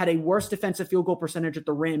year had a worse defensive field goal percentage at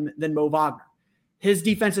the rim than Mo Wagner. His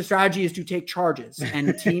defensive strategy is to take charges,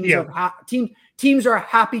 and teams are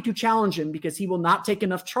happy to challenge him because he will not take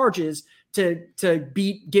enough charges to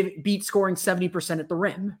beat scoring 70% at the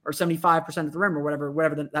rim or 75% at the rim or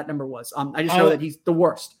whatever that number was. I just know that he's the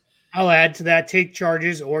worst. I'll add to that, take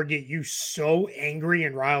charges or get you so angry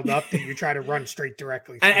and riled up that you try to run straight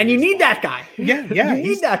directly. And you need that guy. Yeah. You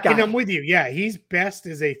need that guy. And I'm with you. Yeah, he's best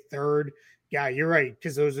as a third guy. You're right,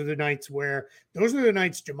 because those are the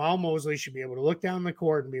nights Jamal Mosley should be able to look down the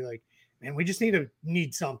court and be like, man, we just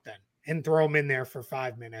need something, and throw him in there for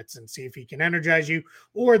 5 minutes and see if he can energize you.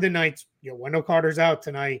 Or the nights, Wendell Carter's out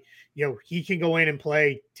tonight, he can go in and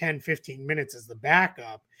play 10, 15 minutes as the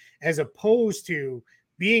backup, as opposed to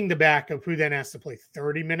being the backup who then has to play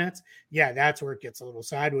 30 minutes. Yeah, that's where it gets a little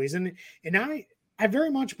sideways. And I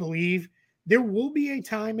very much believe there will be a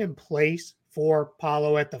time and place for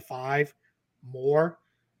Paolo at the 5 more.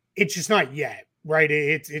 It's just not yet, right?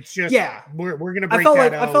 It's just, we're going to break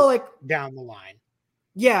out down the line.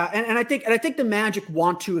 Yeah. And I think the Magic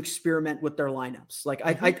want to experiment with their lineups. Like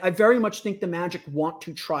I very much think the Magic want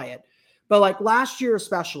to try it, but like last year,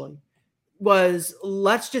 especially, was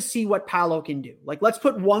let's just see what Paolo can do. Like, let's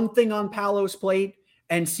put one thing on Paolo's plate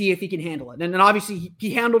and see if he can handle it. And then obviously he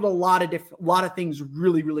handled a lot of things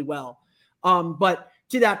really, really well. But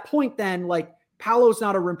to that point, then like Paolo's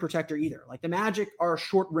not a rim protector either. Like the Magic are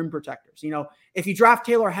short rim protectors. If you draft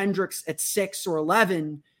Taylor Hendricks at 6 or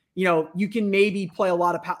 11, you can maybe play a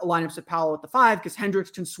lot of lineups at Paolo at the 5 because Hendricks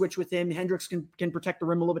can switch with him. Hendricks can protect the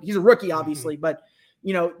rim a little bit. He's a rookie, obviously, but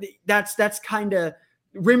that's kind of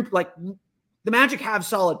rim. Like the Magic have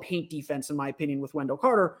solid paint defense, in my opinion, with Wendell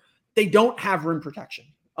Carter. They don't have rim protection.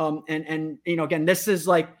 Again, this is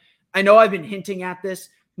like, I know I've been hinting at this.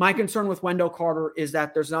 My concern with Wendell Carter is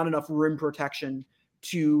that there's not enough rim protection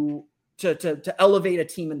to to elevate a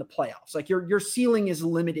team in the playoffs. Like your ceiling is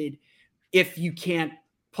limited if you can't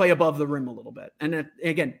play above the rim a little bit. And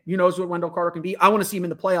again, who knows what Wendell Carter can be. I want to see him in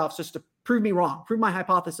the playoffs just to prove me wrong, prove my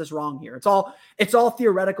hypothesis wrong here. It's all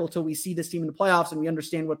theoretical till we see this team in the playoffs and we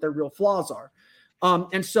understand what their real flaws are.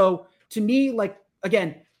 And so to me, like,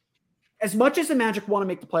 again, as much as the Magic want to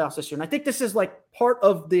make the playoffs this year, and I think this is like part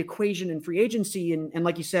of the equation in free agency, and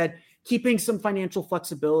like you said, keeping some financial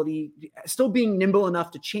flexibility, still being nimble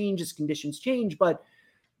enough to change as conditions change, but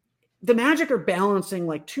the Magic are balancing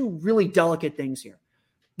like two really delicate things here.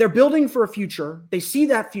 They're building for a future. They see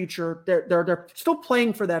that future. They're still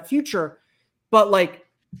playing for that future, but like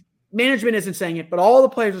management isn't saying it, but all the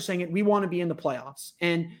players are saying it. We want to be in the playoffs.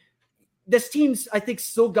 And this team's, I think,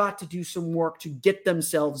 still got to do some work to get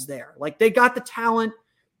themselves there. Like they got the talent.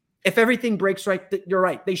 If everything breaks right, you're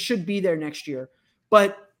right. They should be there next year.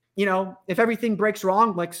 But if everything breaks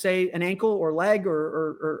wrong, like say an ankle or leg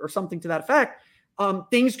or something to that effect,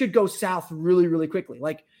 things could go south really, really quickly.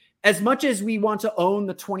 Like as much as we want to own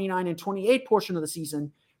the 29 and 28 portion of the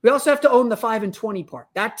season, we also have to own the 5 and 20 part.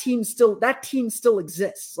 That team still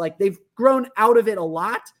exists. Like they've grown out of it a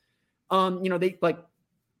lot. They like,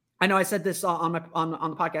 I know I said this on the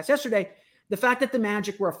podcast yesterday. The fact that the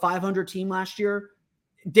Magic were a 500 team last year,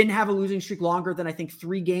 didn't have a losing streak longer than I think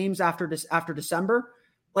 3 games after December.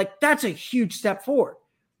 Like that's a huge step forward.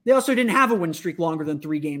 They also didn't have a win streak longer than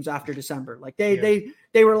 3 games after December. Like they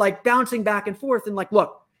were like bouncing back and forth. And like,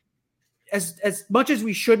 look, as much as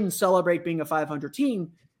we shouldn't celebrate being a 500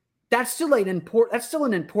 team, that's still an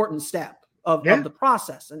important step of the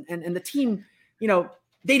process. And the team,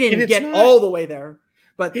 they didn't get all the way there,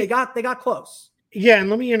 but they got close. Yeah. And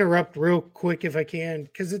let me interrupt real quick if I can,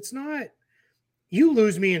 because it's not, you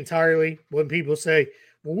lose me entirely when people say,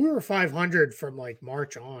 well, we were 500 from like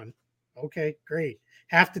March on. Okay, great.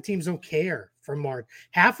 Half the teams don't care from March.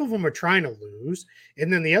 Half of them are trying to lose.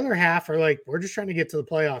 And then the other half are like, we're just trying to get to the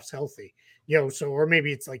playoffs healthy. Or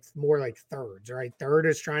maybe it's like more like thirds, right? Third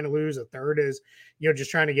is trying to lose. A third is,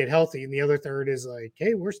 just trying to get healthy. And the other third is like,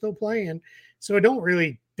 hey, we're still playing. So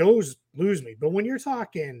those lose me. But when you're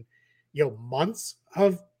talking, months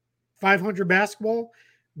of 500 basketball,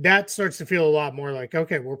 that starts to feel a lot more like,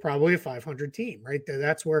 okay, we're probably a 500 team, right?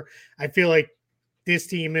 That's where I feel like this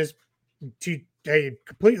team is I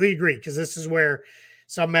completely agree. Cause this is where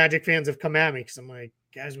some Magic fans have come at me. Cause I'm like,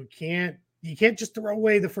 guys, you can't just throw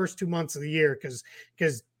away the first 2 months of the year. Cause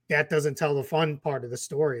that doesn't tell the fun part of the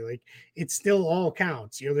story. Like it still all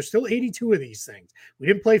counts. There's still 82 of these things. We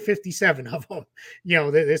didn't play 57 of them.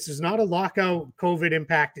 This is not a lockout COVID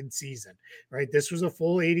impacted season, right? This was a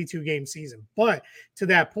full 82 game season. But to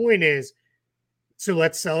that point is, so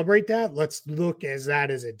let's celebrate that. Let's look as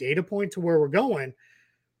that as a data point to where we're going,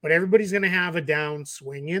 but everybody's going to have a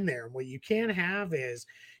downswing in there. And what you can't have is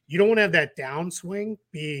you don't want to have that downswing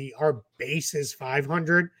be our base is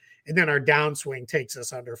 500. And then our downswing takes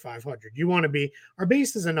us under 500. You want to be, our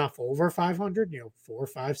base is enough over 500, 4,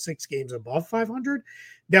 5, 6 games above 500,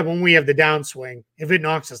 that when we have the downswing, if it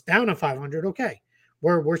knocks us down to 500, okay,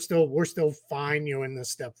 we're still fine, in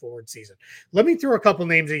this step forward season. Let me throw a couple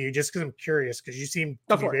names at you just because I'm curious, because you seem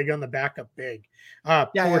to be big on the backup big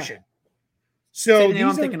portion. Yeah. So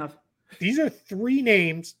I'm thinking of. These are 3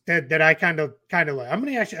 names that I kind of like. I'm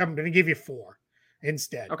going to give you 4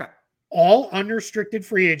 instead. Okay. All unrestricted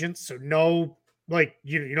free agents, so no, like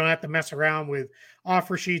you don't have to mess around with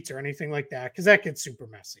offer sheets or anything like that, because that gets super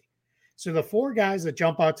messy. So the 4 guys that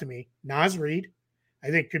jump out to me, Naz Reid, I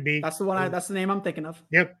think could be that's the name I'm thinking of.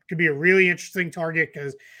 Yep, could be a really interesting target,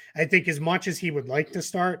 because I think as much as he would like to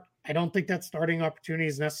start, I don't think that starting opportunity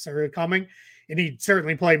is necessarily coming, and he'd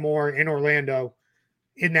certainly play more in Orlando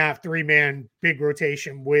in that 3-man big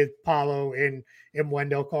rotation with Paolo and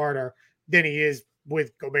Wendell Carter than he is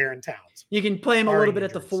with Gobert and Towns. You can play him a little bit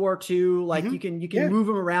at the 4 too. Like you can move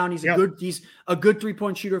him around. He's a good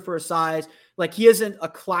 3-point shooter for his size. Like he isn't a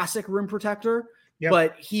classic rim protector,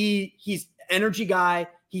 but he's energy guy.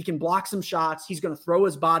 He can block some shots. He's going to throw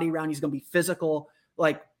his body around. He's going to be physical.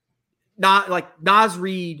 Like Naz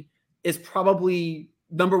Reid is probably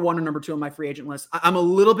number 1 or number 2 on my free agent list. I'm a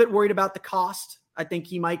little bit worried about the cost. I think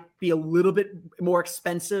he might be a little bit more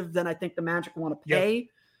expensive than I think the Magic want to pay. Yep.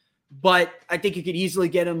 But I think you could easily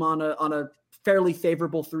get him on a fairly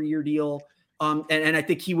favorable 3-year deal. And I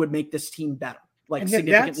think he would make this team better, like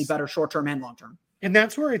significantly better short-term and long-term. And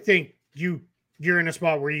that's where I think you're in a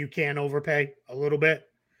spot where you can overpay a little bit,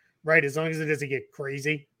 right? As long as it doesn't get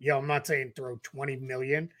crazy. I'm not saying throw $20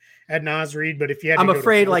 million at Naz Reid, but if you had I'm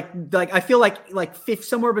afraid I feel like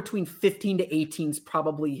somewhere between 15 to 18 is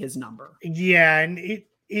probably his number. Yeah. And it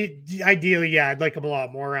ideally, I'd like him a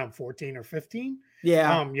lot more around 14 or 15.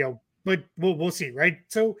 Yeah. but we'll see, right?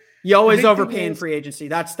 So you always overpay in free agency.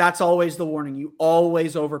 That's always the warning. You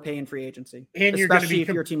always overpay in free agency, and especially if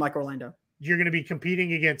you're a team like Orlando. You're going to be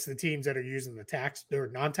competing against the teams that are using the tax or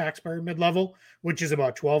non-taxpayer mid-level, which is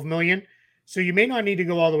about 12 million. So you may not need to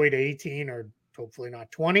go all the way to 18 or hopefully not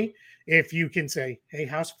 20 if you can say, hey,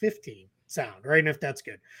 how's 15 sound, right? And if that's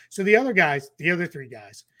good. So the other three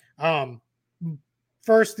guys,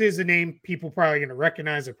 first is a name people probably going to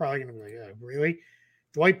recognize. They're probably going to be like, really?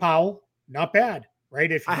 Dwight Powell, not bad,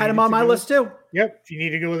 right? If I had him on my list too. Yep. If you need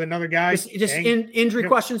to go with another guy. Injury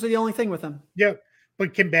questions are the only thing with him. Yep.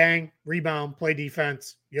 But can bang, rebound, play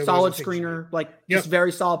defense. Solid screener, just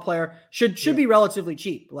very solid player. Should be relatively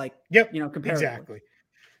cheap, comparatively. Exactly.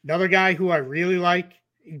 Another guy who I really like,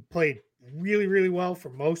 he played really, really well for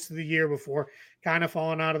most of the year before kind of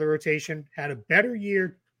falling out of the rotation. Had a better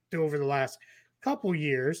year over the last couple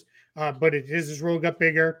years, but his role got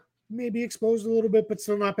bigger, maybe exposed a little bit, but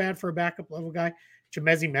still not bad for a backup level guy.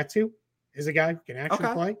 Chimezie Metu is a guy who can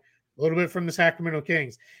actually play. A little bit from the Sacramento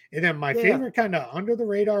Kings. And then my favorite kind of under the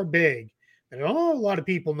radar big that a lot of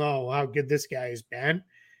people know how good this guy has been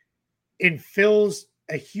and fills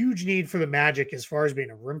a huge need for the Magic as far as being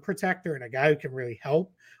a rim protector and a guy who can really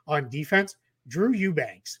help on defense. Drew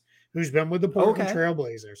Eubanks, who's been with the Portland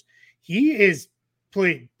Trailblazers. He is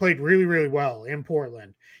played really, really well in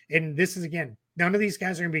Portland. And this is, again, none of these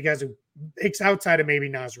guys are going to be guys who, it's outside of maybe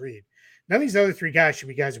Naz Reid. None of these other three guys should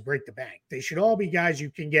be guys who break the bank. They should all be guys you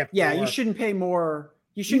can get. Yeah, you shouldn't pay more.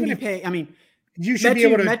 You shouldn't be paying. I mean, you should be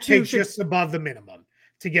able to take just above the minimum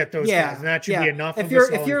to get those guys, and that should be enough. If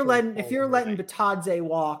you're letting Bitadze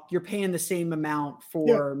walk, you're paying the same amount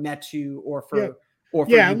for Metu or for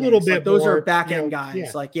a little bit. Those more, are back end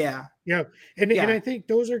guys. And I think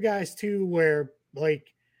those are guys too where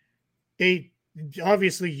they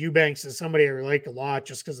obviously Eubanks is somebody I like a lot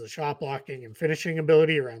just because of the shot blocking and finishing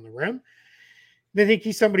ability around the rim. I think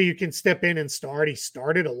he's somebody who can step in and start. He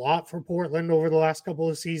started a lot for Portland over the last couple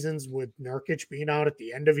of seasons with Nurkic being out at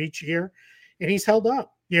the end of each year, and he's held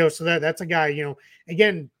up. So that's a guy.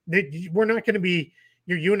 Again, we're not going to be.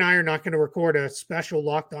 You and I are not going to record a special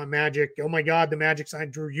Locked On Magic. Oh my God, the Magic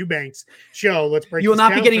signed Drew Eubanks show. Let's break. You will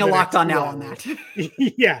not be getting a Locked On Now on that.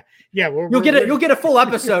 yeah. You'll get a full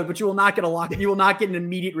episode, but you will not get You will not get an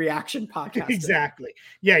immediate reaction podcast. Exactly.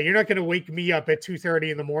 Yeah, you're not going to wake me up at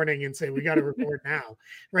 2:30 in the morning and say we got to record now,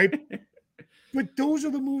 right? But those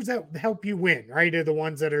are the moves that help you win, right? Are the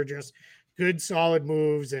ones that are just good, solid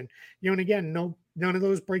moves, and and again, none of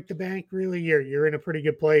those break the bank really. You're in a pretty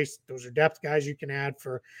good place. Those are depth guys you can add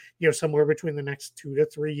for somewhere between the next 2 to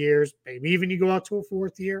 3 years. Maybe even you go out to a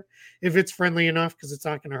fourth year if it's friendly enough because it's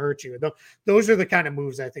not going to hurt you. Those are the kind of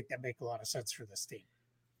moves I think that make a lot of sense for this team.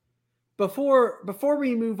 Before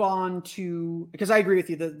we move on to, because I agree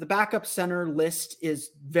with you, the backup center list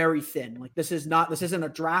is very thin. This isn't a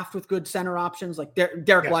draft with good center options.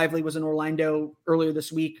 Derek Lively was in Orlando earlier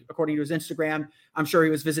this week, according to his Instagram. I'm sure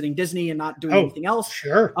he was visiting Disney and not doing anything else.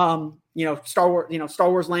 Sure. Star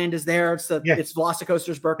Wars land is there. It's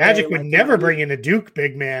Velocicoaster's birthday. Magic would never bring in a Duke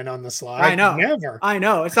big man on the slide. I know. Never. I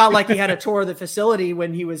know. It's not like he had a tour of the facility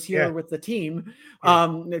when he was here with the team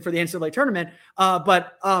for the NCAA tournament.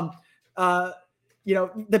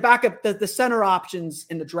 The backup, the center options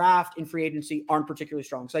in the draft in free agency aren't particularly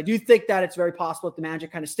strong. So I do think that it's very possible that the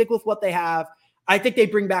Magic kind of stick with what they have. I think they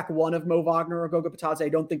bring back one of Mo Wagner or Goga Bitadze. I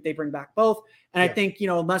don't think they bring back both. And I think,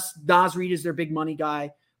 unless Naz Reid is their big money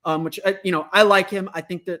guy, which, I like him. I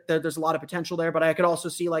think that there's a lot of potential there, but I could also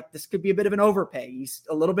see this could be a bit of an overpay. He's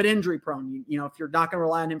a little bit injury prone. If you're not going to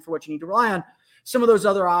rely on him for what you need to rely on, some of those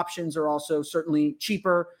other options are also certainly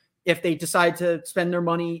cheaper if they decide to spend their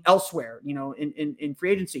money elsewhere, in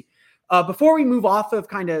free agency. Before we move off of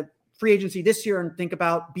kind of free agency this year and think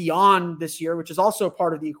about beyond this year, which is also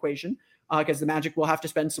part of the equation, because the Magic will have to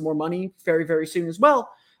spend some more money very, very soon as well.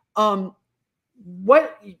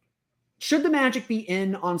 What should the Magic be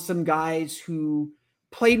in on some guys who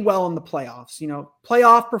played well in the playoffs?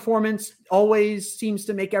 Playoff performance always seems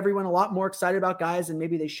to make everyone a lot more excited about guys than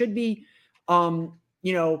maybe they should be.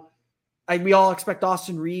 We all expect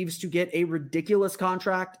Austin Reeves to get a ridiculous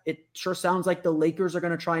contract. It sure sounds like the Lakers are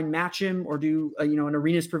going to try and match him or do an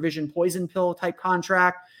arenas provision poison pill type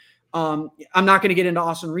contract. I'm not going to get into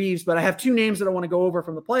Austin Reeves, but I have two names that I want to go over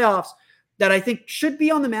from the playoffs that I think should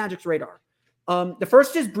be on the Magic's radar. The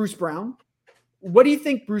first is Bruce Brown. What do you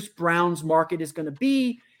think Bruce Brown's market is going to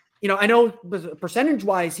be? I know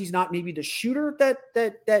percentage-wise, he's not maybe the shooter that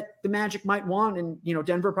the Magic might want. And,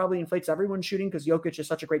 Denver probably inflates everyone's shooting because Jokic is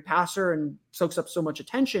such a great passer and soaks up so much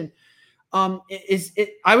attention.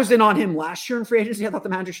 I was in on him last year in free agency. I thought the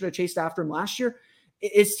Magic should have chased after him last year.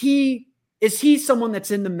 Is he Is he someone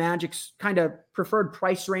that's in the Magic's kind of preferred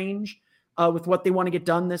price range with what they want to get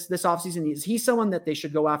done this offseason? Is he someone that they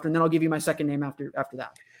should go after? And then I'll give you my second name after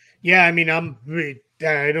that. Yeah, I mean,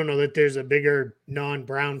 I don't know that there's a bigger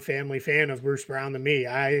non-Brown family fan of Bruce Brown than me.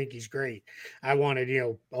 I think he's great. I wanted,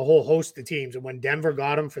 a whole host of teams. And when Denver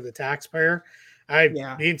got him for the taxpayer, I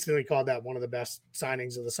instantly called that one of the best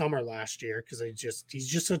signings of the summer last year because he's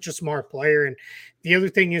just such a smart player. And the other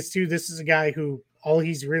thing is, too, this is a guy who all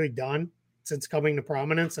he's really done since coming to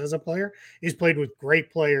prominence as a player is played with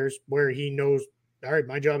great players where he knows, all right,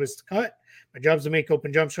 my job is to cut. My job is to make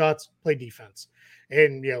open jump shots, play defense.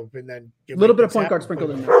 And, and then a little bit of point guard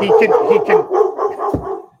sprinkled in there. He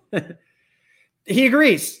can. He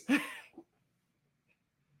agrees.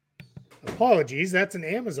 Apologies. That's an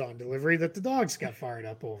Amazon delivery that the dogs got fired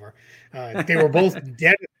up over. They were both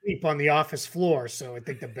dead asleep on the office floor. So I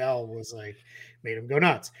think the bell was made them go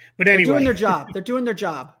nuts. But anyway, they're doing their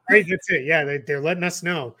job. Right. That's it. Yeah. They're letting us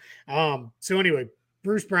know. So anyway,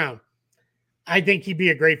 Bruce Brown, I think he'd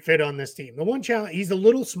be a great fit on this team. The one challenge, he's a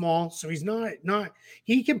little small, so he's not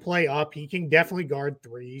he can play up. He can definitely guard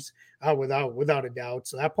threes without a doubt.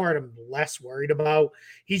 So that part I'm less worried about.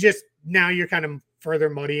 He just, now you're kind of further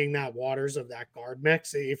muddying that waters of that guard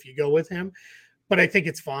mix if you go with him. But I think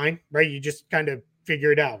it's fine, right? You just kind of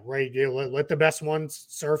figure it out, right? You let the best ones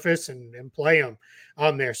surface and play them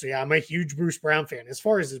on there. So yeah, I'm a huge Bruce Brown fan. As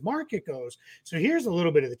far as his market goes, so here's a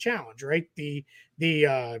little bit of the challenge, right? The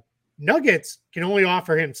Nuggets can only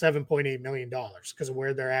offer him $7.8 million because of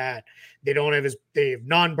where they're at. They have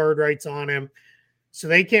non-bird rights on him, so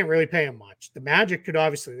they can't really pay him much. The Magic could go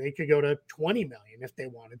to $20 million if they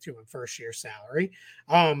wanted to in first year salary.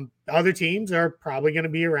 Other teams are probably going to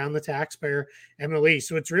be around the taxpayer MLE.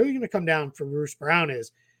 So it's really going to come down for Bruce Brown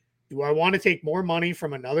is, do I want to take more money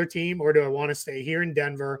from another team or do I want to stay here in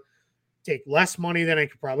Denver, take less money than I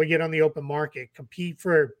could probably get on the open market, compete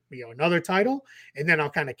for another title, and then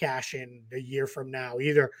I'll kind of cash in a year from now,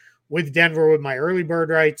 either with Denver with my early bird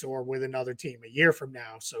rights or with another team a year from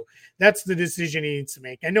now. So that's the decision he needs to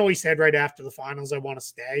make. I know he said right after the finals, I want to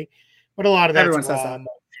stay, but a lot of that's everyone says that.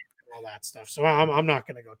 All that stuff. So I'm not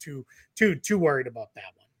going to go too worried about that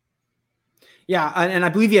one. Yeah, and I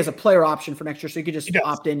believe he has a player option for next year, so he could just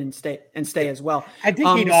opt in and stay as well. I think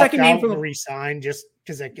he'd opt out and resign just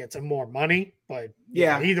because that gets him more money. But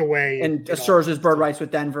either way, and assures his bird rights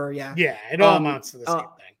with Denver. Yeah, it all amounts to the same thing.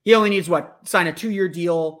 He only needs sign a 2-year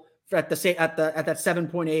deal at that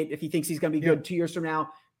 7.8 if he thinks he's going to be good 2 years from now.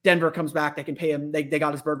 Denver comes back, they can pay him. They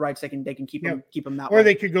got his bird rights. They can keep him that way. Or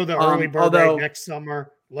they could go the early bird right next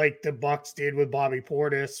summer, like the Bucks did with Bobby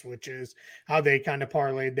Portis, which is how they kind of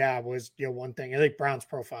parlayed that. Was one thing. I think Brown's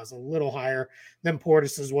profile is a little higher than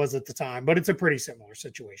Portis's was at the time, but it's a pretty similar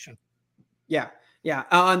situation. Yeah.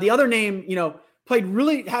 The other name, played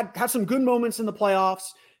really had some good moments in the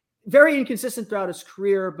playoffs. Very inconsistent throughout his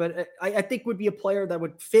career, but I think would be a player that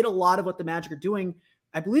would fit a lot of what the Magic are doing.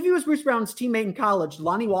 I believe he was Bruce Brown's teammate in college,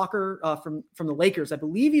 Lonnie Walker from the Lakers. I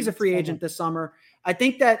believe he's a free agent this summer. I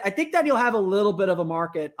think that he'll have a little bit of a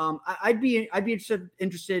market. I'd be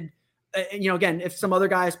interested. Again, if some other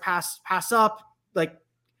guys pass up, like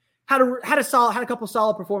had a couple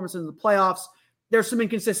solid performances in the playoffs. There's some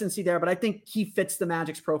inconsistency there, but I think he fits the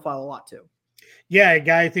Magic's profile a lot too. Yeah, a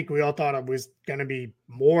guy I think we all thought it was going to be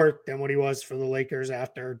more than what he was for the Lakers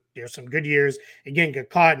after some good years. Again, got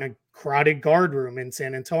caught in a crowded guard room in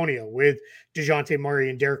San Antonio with DeJounte Murray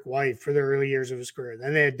and Derek White for the early years of his career.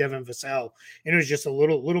 Then they had Devin Vassell, and it was just a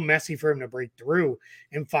little messy for him to break through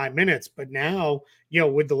in 5 minutes. But now,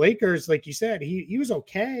 with the Lakers, like you said, he was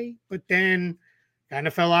okay, but then kind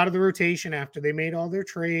of fell out of the rotation after they made all their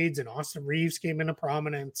trades, and Austin Reeves came into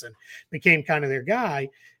prominence and became kind of their guy.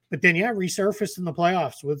 But then, resurfaced in the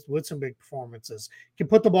playoffs with some big performances. Can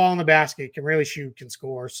put the ball in the basket, can really shoot, can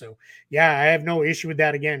score. So, I have no issue with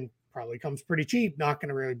that. Again, probably comes pretty cheap, not going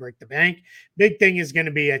to really break the bank. Big thing is going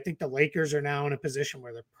to be, I think the Lakers are now in a position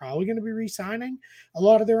where they're probably going to be re-signing a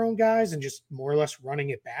lot of their own guys and just more or less running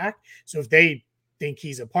it back. So if they think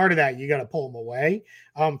he's a part of that, you got to pull him away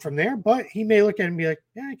from there. But he may look at it and be like,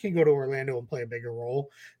 I can go to Orlando and play a bigger role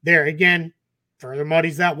there. Again, further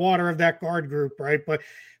muddies that water of that guard group, right? But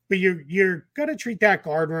you're going to treat that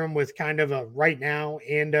guard room with kind of a right now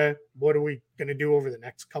and what are we going to do over the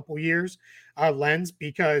next couple years lens,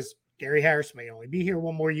 because Gary Harris may only be here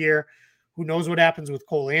one more year. Who knows what happens with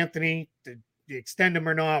Cole Anthony? Do you extend him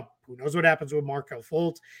or not? Who knows what happens with Markelle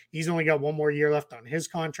Fultz? He's only got one more year left on his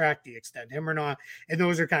contract. Do you extend him or not? And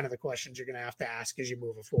those are kind of the questions you're going to have to ask as you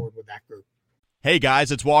move forward with that group. Hey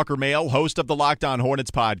guys, it's Walker Mail, host of the Locked On Hornets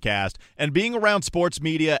podcast, and being around sports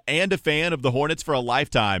media and a fan of the Hornets for a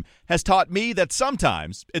lifetime has taught me that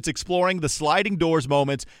sometimes it's exploring the sliding doors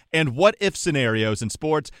moments and what-if scenarios in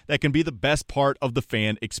sports that can be the best part of the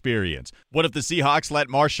fan experience. What if the Seahawks let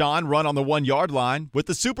Marshawn run on the 1-yard line with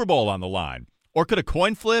the Super Bowl on the line? Or could a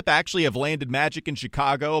coin flip actually have landed Magic in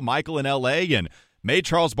Chicago, Michael in L.A., and made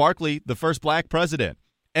Charles Barkley the first black president?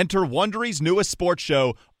 Enter Wondery's newest sports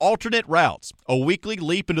show, Alternate Routes, a weekly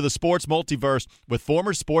leap into the sports multiverse with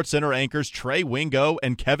former SportsCenter anchors Trey Wingo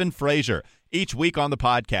and Kevin Frazier. Each week on the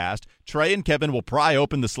podcast, Trey and Kevin will pry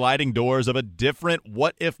open the sliding doors of a different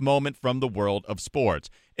what-if moment from the world of sports.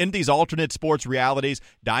 In these alternate sports realities,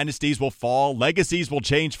 dynasties will fall, legacies will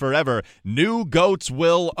change forever, new GOATs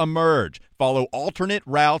will emerge. Follow Alternate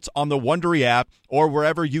Routes on the Wondery app or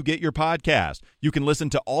wherever you get your podcast. You can listen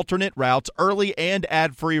to Alternate Routes early and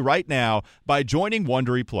ad-free right now by joining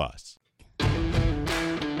Wondery Plus.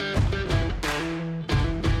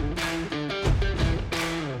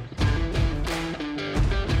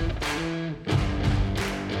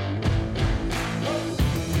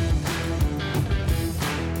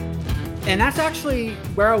 And that's actually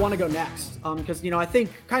where I want to go next. Because, I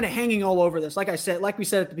think kind of hanging all over this, like we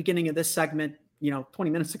said at the beginning of this segment, 20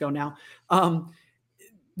 minutes ago now,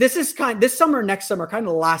 this summer, next summer, kind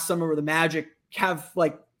of the last summer where the Magic have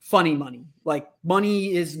like funny money. Like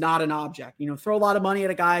money is not an object, throw a lot of money at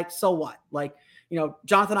a guy. So what? Like,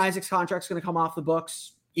 Jonathan Isaac's contract's going to come off the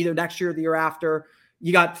books either next year or the year after.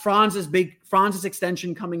 You got Franz's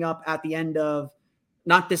extension coming up at the end of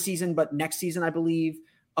not this season, but next season, I believe.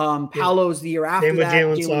 Paolo's the year after that.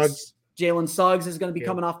 Jalen Suggs is going to be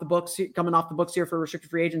coming off the books here for restricted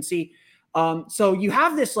free agency. So you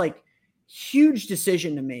have this like huge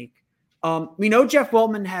decision to make. We know Jeff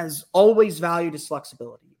Weltman has always valued his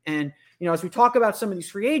flexibility. And, as we talk about some of these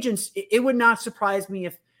free agents, it would not surprise me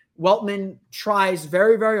if Weltman tries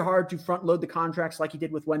very, very hard to front load the contracts like he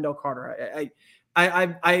did with Wendell Carter.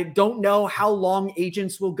 I don't know how long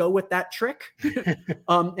agents will go with that trick,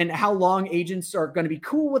 and how long agents are going to be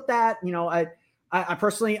cool with that. I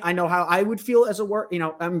personally, I know how I would feel as a work.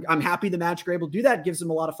 I'm happy the Magic are able to do that. It gives them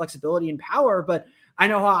a lot of flexibility and power. But I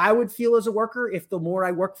know how I would feel as a worker if the more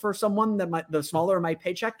I work for someone, the smaller my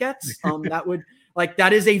paycheck gets.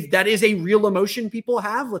 That is a real emotion people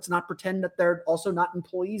have. Let's not pretend that they're also not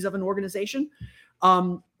employees of an organization.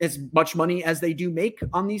 As much money as they do make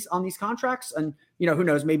on these contracts. And, who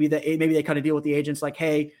knows, maybe they kind of deal with the agents like,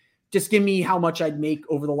 hey, just give me how much I'd make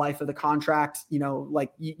over the life of the contract.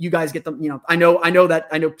 You guys get them, I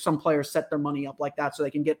know some players set their money up like that so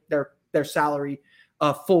they can get their salary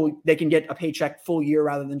they can get a paycheck full year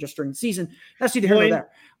rather than just during the season. That's neither here nor there.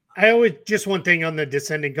 I always just one thing on the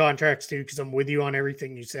descending contracts too, because I'm with you on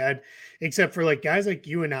everything you said, except for like guys like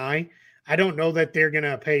you and I don't know that they're going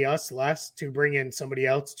to pay us less to bring in somebody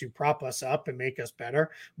else to prop us up and make us better.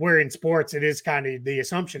 Where in sports, it is kind of the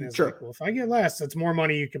assumption is like, well, if I get less, that's more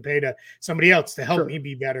money you can pay to somebody else to help me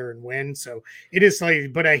be better and win. So it is slightly,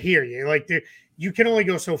 but I hear you. Like you can only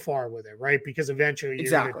go so far with it, right? Because eventually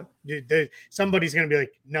somebody's going to be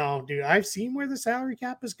like, no, dude, I've seen where the salary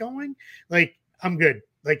cap is going. Like, I'm good.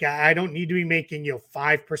 Like, I don't need to be making,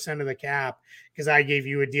 5% of the cap because I gave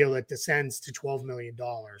you a deal that descends to $12 million,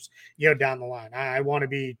 down the line. I want to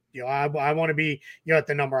be, I want to be, at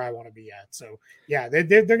the number I want to be at. So, yeah, they're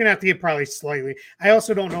going to have to get probably slightly. I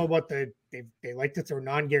also don't know about they like to throw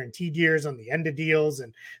non-guaranteed years on the end of deals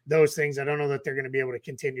and those things. I don't know that they're going to be able to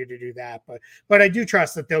continue to do that. But I do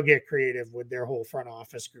trust that they'll get creative with their whole front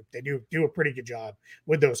office group. They do a pretty good job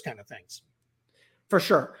with those kind of things. For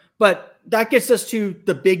sure. But that gets us to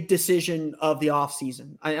the big decision of the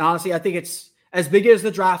offseason. Honestly, I think it's as big as the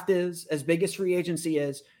draft is, as big as free agency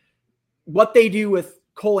is. What they do with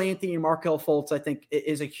Cole Anthony and Markelle Fultz, I think,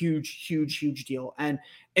 is a huge, huge, huge deal. And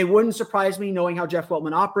it wouldn't surprise me knowing how Jeff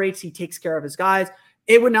Weltman operates. He takes care of his guys.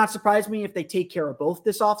 It would not surprise me if they take care of both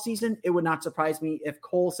this offseason. It would not surprise me if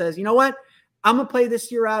Cole says, you know what? I'm going to play this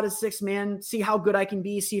year out as sixth man, see how good I can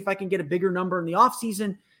be, see if I can get a bigger number in the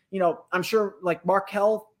offseason. I'm sure like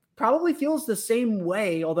Markelle probably feels the same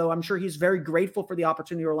way, although I'm sure he's very grateful for the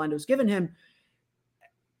opportunity Orlando's given him.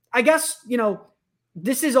 I guess,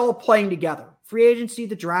 this is all playing together. Free agency,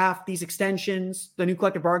 the draft, these extensions, the new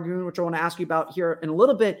collective bargaining agreement, which I want to ask you about here in a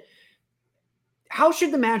little bit. How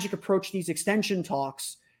should the Magic approach these extension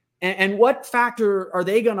talks? And what factor are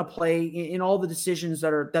they going to play in all the decisions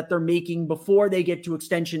that they're making before they get to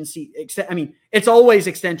extension season? I mean, it's always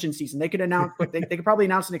extension season. They could announce, they could probably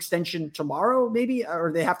announce an extension tomorrow, maybe,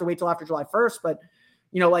 or they have to wait till after July 1st. But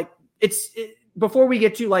before we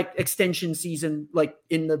get to like extension season, like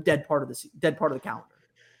in the dead part of the calendar.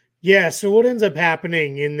 Yeah, so what ends up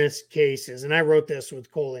happening in this case is, and I wrote this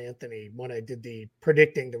with Cole Anthony when I did the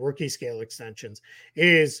predicting the rookie scale extensions,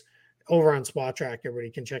 is over on Spotrac.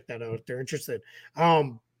 Everybody can check that out if they're interested.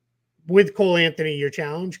 With Cole Anthony, your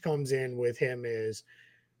challenge comes in with him is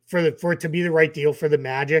for it to be the right deal for the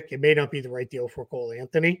Magic. It may not be the right deal for Cole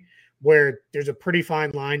Anthony, where there's a pretty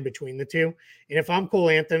fine line between the two. And if I'm Cole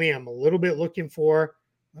Anthony, I'm a little bit looking for,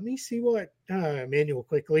 let me see what Emmanuel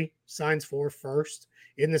Quickley signs for first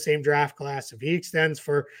in the same draft class. If he extends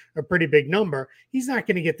for a pretty big number, he's not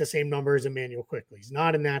going to get the same number as Emmanuel Quickley. He's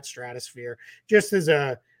not in that stratosphere, just as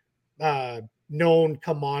a known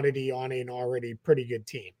commodity on an already pretty good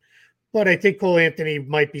team. But I think Cole Anthony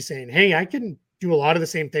might be saying, hey, I can do a lot of the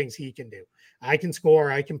same things he can do. I can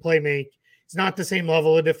score. I can play make. It's not the same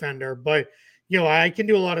level of defender, but, I can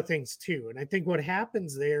do a lot of things too. And I think what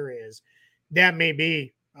happens there is that may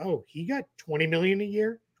be, oh, he got $20 million a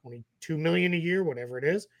year, $22 million a year, whatever it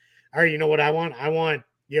is. All right, you know what I want? I want,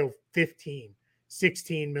 15,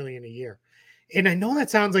 16 million a year. And I know that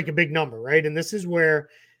sounds like a big number, right? And this is where,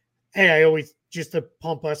 hey, I always, just to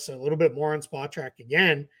pump us a little bit more on Spotrac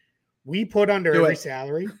again, we put under every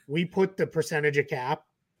salary, we put the percentage of cap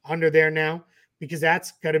under there now, because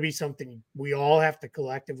that's got to be something we all have to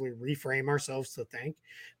collectively reframe ourselves to think,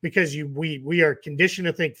 because we are conditioned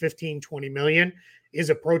to think 15, 20 million is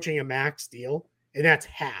approaching a max deal. And that's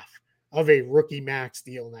half of a rookie max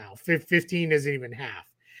deal now. 15 isn't even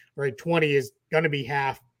half, right? 20 is going to be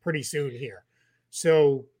half pretty soon here.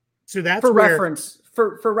 So that's for where, reference,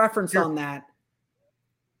 for reference on that.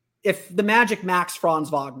 If the Magic max Franz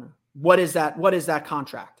Wagner, what is that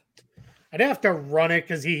contract? I'd have to run it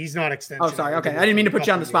because he's not extension. Oh, sorry. Okay. I didn't mean to put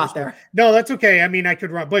you on the spot there. No, that's okay. I mean, I could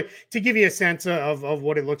run, but to give you a sense of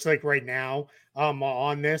what it looks like right now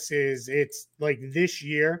on this is it's like this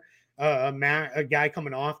year, a guy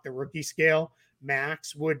coming off the rookie scale,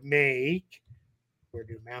 max would make, we're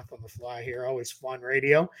doing math on the fly here. Always fun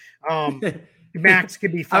radio. Max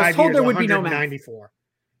could be 5 years. I was told there would be no math. 194.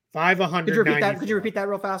 Could you repeat that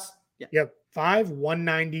real fast? Yeah. Yep.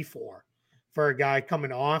 194 for a guy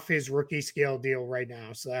coming off his rookie scale deal right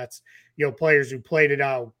now. So that's, players who played it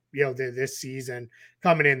out, this season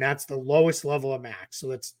coming in. That's the lowest level of max. So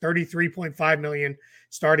that's 33.5 million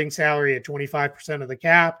starting salary at 25% of the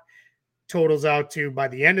cap. Totals out to, by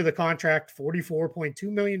the end of the contract, $44.2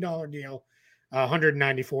 million deal,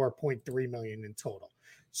 $194.3 million in total.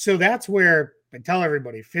 So that's where I tell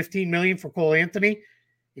everybody, 15 million for Cole Anthony.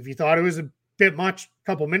 If you thought it was a bit much a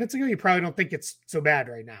couple minutes ago, you probably don't think it's so bad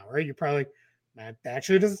right now, right? You're probably, that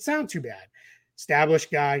actually doesn't sound too bad. Established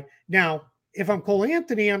guy. Now, if I'm Cole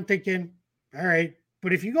Anthony, I'm thinking, all right,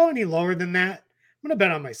 but if you go any lower than that, I'm going to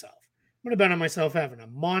bet on myself. I'm going to bet on myself having a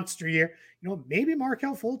monster year. Maybe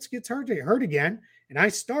Markelle Fultz gets hurt again, and I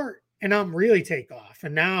start and I'm really take off.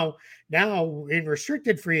 And now in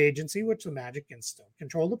restricted free agency, which the Magic can still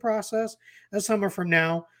control the process, a summer from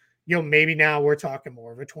now, maybe now we're talking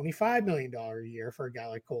more of a $25 million a year for a guy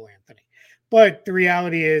like Cole Anthony. But the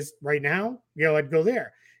reality is right now, I'd go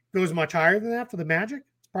there. Goes much higher than that for the Magic.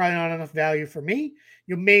 It's probably not enough value for me.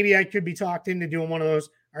 Maybe I could be talked into doing one of those,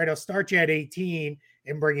 all right, I'll start you at 18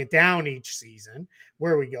 and bring it down each season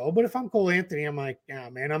where we go. But if I'm Cole Anthony, I'm like, yeah,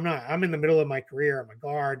 man, I'm in the middle of my career. I'm a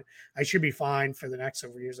guard. I should be fine for the next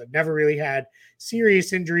several years. I've never really had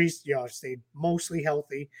serious injuries. I've stayed mostly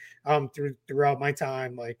healthy throughout my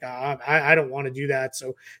time. Like I don't want to do that.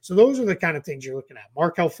 So those are the kind of things you're looking at.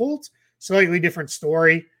 Markelle Fultz, slightly different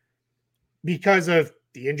story because of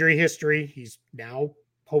the injury history. He's now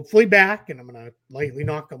hopefully back, and I'm going to lightly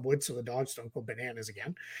knock on wood so the dogs don't go bananas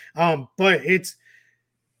again. But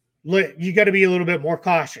you got to be a little bit more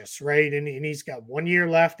cautious, right? And he's got 1 year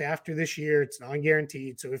left after this year. It's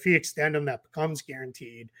non-guaranteed. So if you extend him, that becomes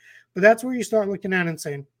guaranteed. But that's where you start looking at it and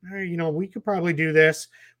saying, all right, we could probably do this.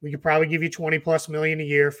 We could probably give you 20 plus million a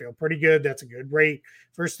year. Feel pretty good. That's a good rate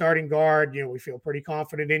for a starting guard. We feel pretty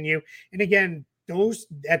confident in you. And again,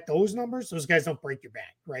 at those numbers, those guys don't break your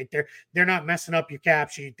bank, right? They're not messing up your cap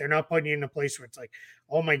sheet. They're not putting you in a place where it's like,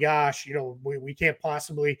 oh my gosh, we can't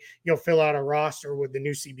possibly, fill out a roster with the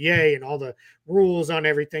new CBA and all the rules on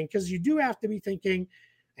everything. Because you do have to be thinking,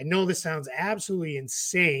 I know this sounds absolutely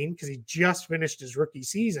insane because he just finished his rookie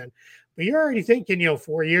season, but you're already thinking,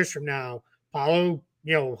 4 years from now, Paulo,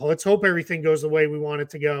 let's hope everything goes the way we want it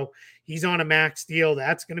to go. He's on a max deal.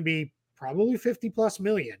 That's going to be probably 50 plus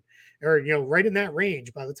million. Or, right in that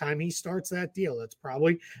range by the time he starts that deal. That's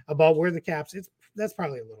probably about where the cap's. That's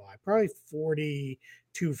probably a little high, probably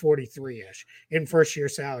 42, 43-ish in first year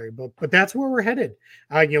salary. But that's where we're headed,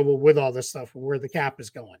 with all this stuff, where the cap is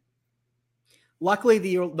going. Luckily,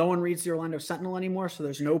 no one reads the Orlando Sentinel anymore, so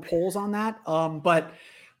there's no polls on that. But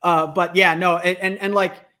But yeah, no. And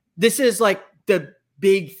like, this is like the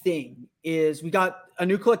big thing is we got a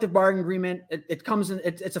new collective bargaining agreement. It comes in,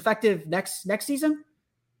 it's effective next season.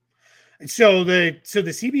 So the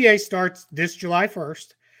CBA starts this July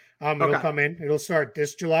 1st. It'll Okay. come in. It'll start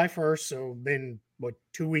this July 1st. So in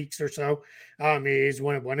 2 weeks or so is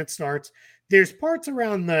when it starts. There's parts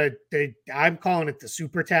around I'm calling it the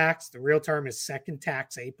super tax. The real term is second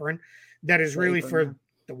tax apron. That is really for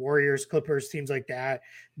the Warriors, Clippers, teams like that.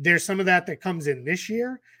 There's some of that comes in this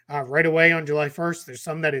year right away on July 1st. There's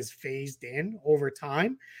some that is phased in over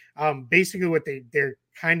time. Basically what they're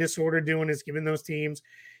kind of sort of doing is giving those teams,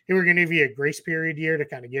 hey, we're going to give you a grace period year to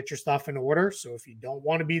kind of get your stuff in order. So if you don't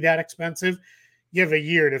want to be that expensive, you have a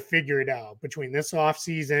year to figure it out between this off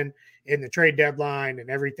season and the trade deadline and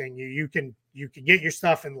everything. You can get your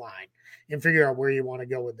stuff in line and figure out where you want to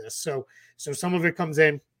go with this. So some of it comes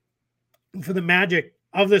in. For the Magic,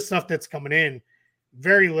 of the stuff that's coming in,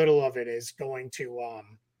 very little of it is going to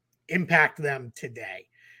impact them today,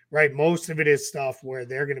 right? Most of it is stuff where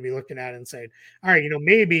they're going to be looking at it and saying, all right,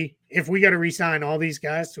 maybe if we got to re-sign all these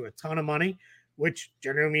guys to a ton of money, which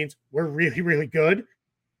generally means we're really, really good,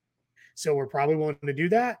 so we're probably wanting to do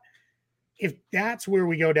that. If that's where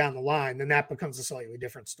we go down the line, then that becomes a slightly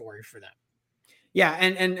different story for them. Yeah,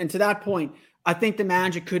 and to that point, I think the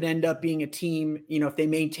Magic could end up being a team, if they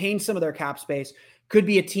maintain some of their cap space, could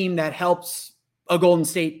be a team that helps a Golden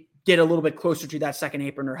State get a little bit closer to that second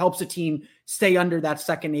apron or helps a team stay under that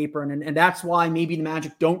second apron. And that's why maybe the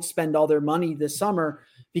Magic don't spend all their money this summer,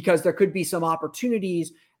 because there could be some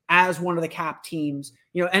opportunities as one of the cap teams,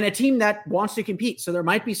 and a team that wants to compete. So there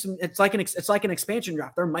might be some, it's like an expansion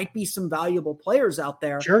draft. There might be some valuable players out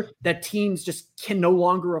there that teams just can no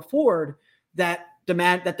longer afford that the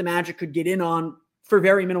Magic could get in on for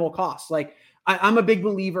very minimal costs. Like I'm a big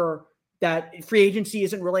believer that free agency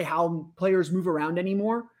isn't really how players move around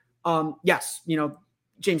anymore. Yes,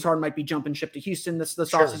 James Harden might be jumping ship to Houston this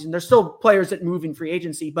offseason. There's still players that move in free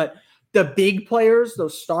agency, but the big players,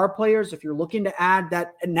 those star players, if you're looking to add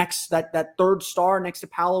that third star next to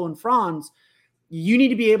Paolo and Franz, you need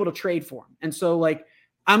to be able to trade for them. And so, like,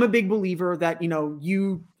 I'm a big believer that,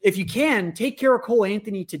 if you can, take care of Cole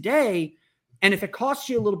Anthony today, and if it costs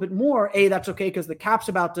you a little bit more, that's okay, because the cap's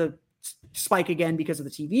about to spike again because of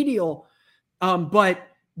the TV deal. But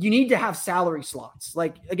you need to have salary slots.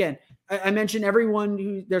 Like, again, I mentioned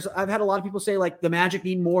everyone I've had a lot of people say, like, the Magic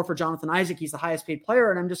need more for Jonathan Isaac. He's the highest paid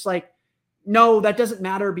player. And I'm just like, no, that doesn't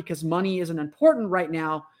matter, because money isn't important right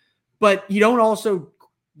now. But you don't also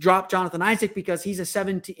drop Jonathan Isaac because he's a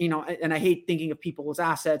 17, and I hate thinking of people's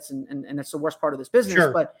assets, and that's the worst part of this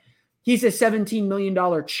business, but he's a $17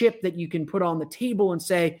 million chip that you can put on the table and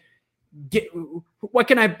say, what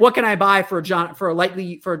can I buy for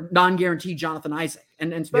non-guaranteed Jonathan Isaac?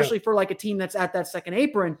 And especially for like a team that's at that second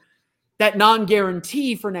apron, that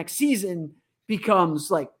non-guarantee for next season becomes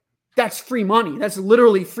like, that's free money. That's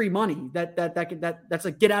literally free money. That's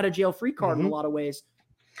a get out of jail free card in a lot of ways.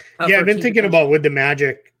 I've been thinking about with the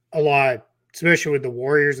Magic a lot, especially with the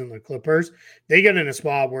Warriors and the Clippers. They get in a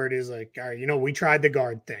spot where it is like, all right, we tried the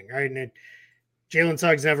guard thing, right? And Jalen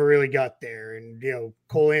Suggs never really got there. And,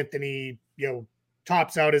 Cole Anthony,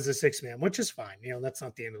 tops out as a six man, which is fine. That's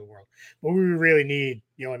not the end of the world. But we really need,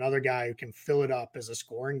 another guy who can fill it up as a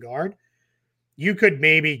scoring guard. You could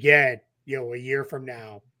maybe get, a year from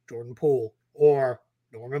now, Jordan Poole or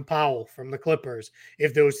Norman Powell from the Clippers,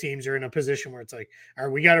 if those teams are in a position where it's like, all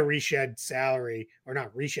right, we got to reshed salary, or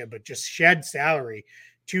not reshed, but just shed salary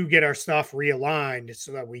to get our stuff realigned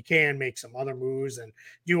so that we can make some other moves and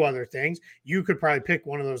do other things. You could probably pick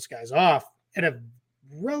one of those guys off at a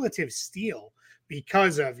relative steal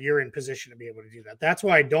because of you're in position to be able to do that. That's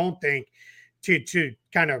why I don't think to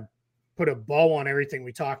kind of put a bow on everything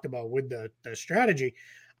we talked about with the strategy,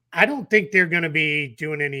 I don't think they're going to be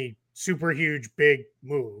doing any super huge, big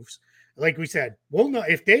moves. Like we said, we'll know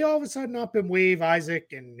if they all of a sudden up and waive Isaac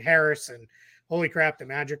and Harris and holy crap, the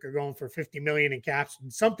Magic are going for $50 million in caps.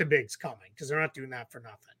 Something big's coming, because they're not doing that for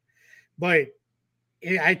nothing. But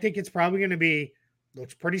I think it's probably going to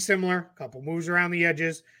looks pretty similar. A couple moves around the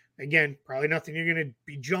edges. Again, probably nothing you're going to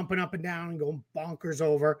be jumping up and down and going bonkers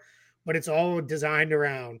over. But it's all designed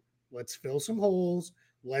around, let's fill some holes.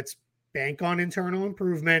 Let's bank on internal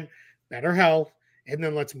improvement, better health. And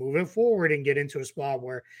then let's move it forward and get into a spot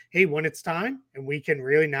where, hey, when it's time and we can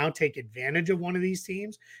really now take advantage of one of these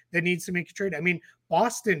teams that needs to make a trade. I mean,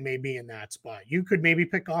 Boston may be in that spot. You could maybe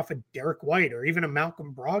pick off a Derek White or even a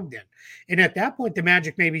Malcolm Brogdon. And at that point, the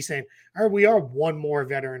Magic may be saying, all right, we are one more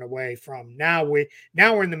veteran away from now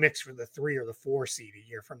we're in the mix for the 3 or the 4 seed a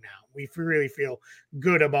year from now. We really feel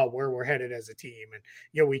good about where we're headed as a team.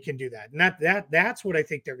 And, we can do that. And that's what I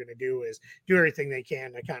think they're going to do, is do everything they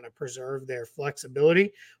can to kind of preserve their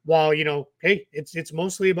flexibility while, hey, it's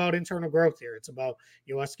mostly about internal growth here. It's about,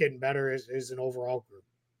 us getting better as an overall group.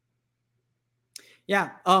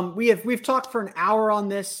 Yeah, we've talked for an hour on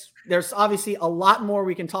this. There's obviously a lot more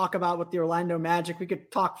we can talk about with the Orlando Magic. We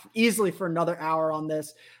could talk easily for another hour on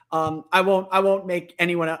this. I won't make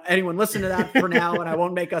anyone listen to that for now, and I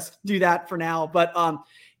won't make us do that for now. But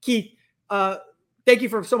Keith, thank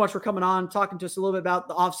you so much for coming on, talking to us a little bit about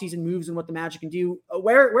the offseason moves and what the Magic can do.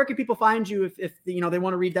 Where can people find you if they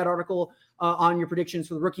want to read that article on your predictions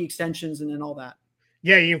for the rookie extensions and all that?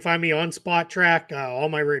 Yeah, you can find me on Spotrac. All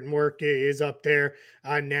my written work is up there.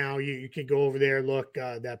 Now you can go over there, look,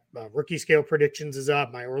 that rookie scale predictions is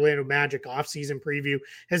up. My Orlando Magic offseason preview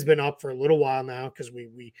has been up for a little while now, because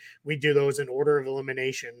we do those in order of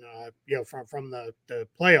elimination, from the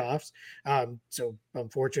playoffs. So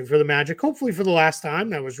unfortunate for the Magic, hopefully for the last time,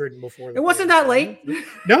 that was written before. It wasn't that late.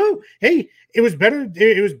 No, hey, it was better.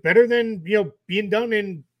 It was better than, being done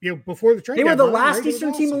in, before the trade. They were the last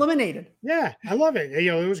Eastern team eliminated. Yeah, I love it.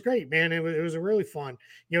 It was great, man. It was a really fun,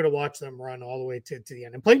 to watch them run all the way to the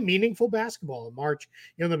end and play meaningful basketball in March.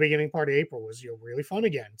 The beginning part of April was, really fun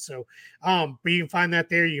again. So, but you can find that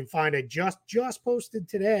there. You can find I just posted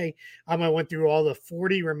today. I went through all the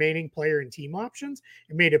 40 remaining player and team options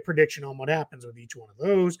and made a prediction on what happens with each one of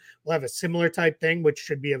those. We'll have a similar type thing, which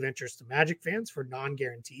should be of interest to Magic fans, for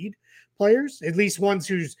non-guaranteed players, at least ones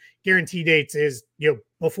whose guarantee dates is,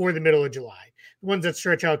 before the middle of July. The ones that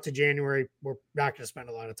stretch out to January, we're not going to spend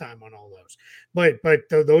a lot of time on all those. But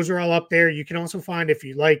those are all up there. You can also find, if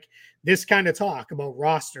you like this kind of talk about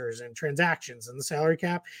rosters and transactions and the salary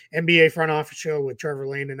cap, NBA front office show with Trevor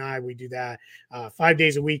Lane and I, we do that 5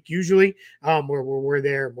 days a week usually, where we're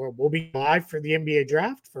there. We'll be live for the NBA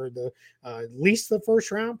draft for the at least the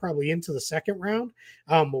first round, probably into the second round.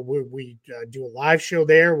 We do a live show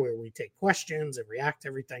there where we take questions and react to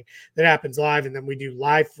everything that happens live. And then we do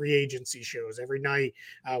live free agency shows every night.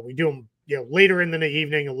 We do them later in the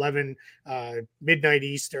evening, 11 midnight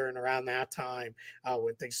Eastern, around that time,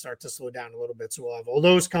 when things start to slow down a little bit. So we'll have all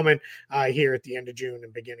those coming here at the end of June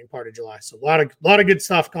and beginning part of July. So a lot of good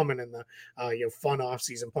stuff coming in the fun off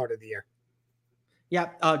season part of the year. Yeah,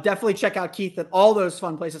 definitely check out Keith at all those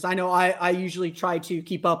fun places. I know I usually try to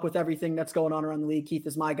keep up with everything that's going on around the league. Keith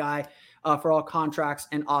is my guy for all contracts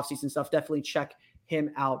and offseason stuff. Definitely check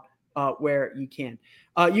him out where you can.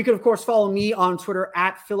 You can, of course, follow me on Twitter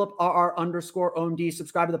at PhilipRR_OMD.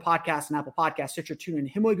 Subscribe to the podcast on Apple Podcasts, Stitcher, TuneIn,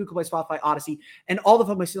 Himalaya, Google Play, Spotify, Odyssey, and all the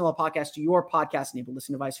fun places on the podcast to your podcast-enabled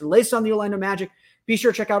listening device. For the latest on the Orlando Magic, be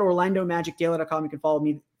sure to check out OrlandoMagicDaily.com. You can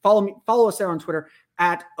follow us there on Twitter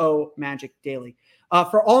at OMagicDaily.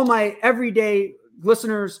 For all my everyday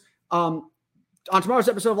listeners, on tomorrow's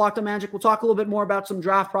episode of Locked on Magic, we'll talk a little bit more about some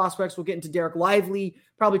draft prospects. We'll get into Derek Lively,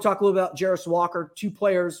 probably talk a little bit about Jarris Walker, 2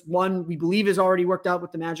 players. One we believe is already worked out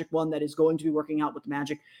with the Magic, one that is going to be working out with the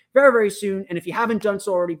Magic very, very soon. And if you haven't done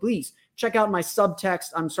so already, please check out my subtext.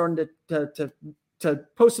 I'm starting to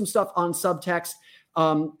post some stuff on subtext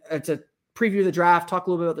to preview the draft, talk a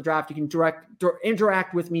little bit about the draft. You can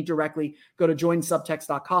interact with me directly. Go to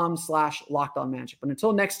joinsubtext.com/LockedOnMagic. But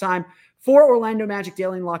until next time, for Orlando Magic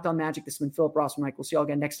Daily and Locked on Magic, this has been Philip Rossman-Reich. We'll see you all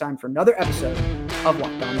again next time for another episode of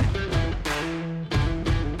Locked on Magic.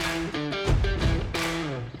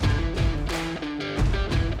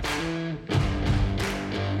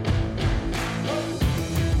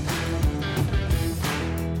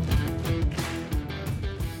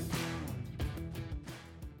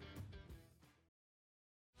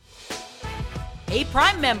 Hey,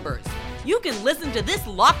 Prime members, you can listen to this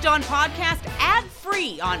Locked On podcast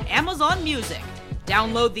ad-free on Amazon Music.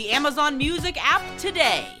 Download the Amazon Music app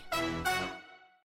today.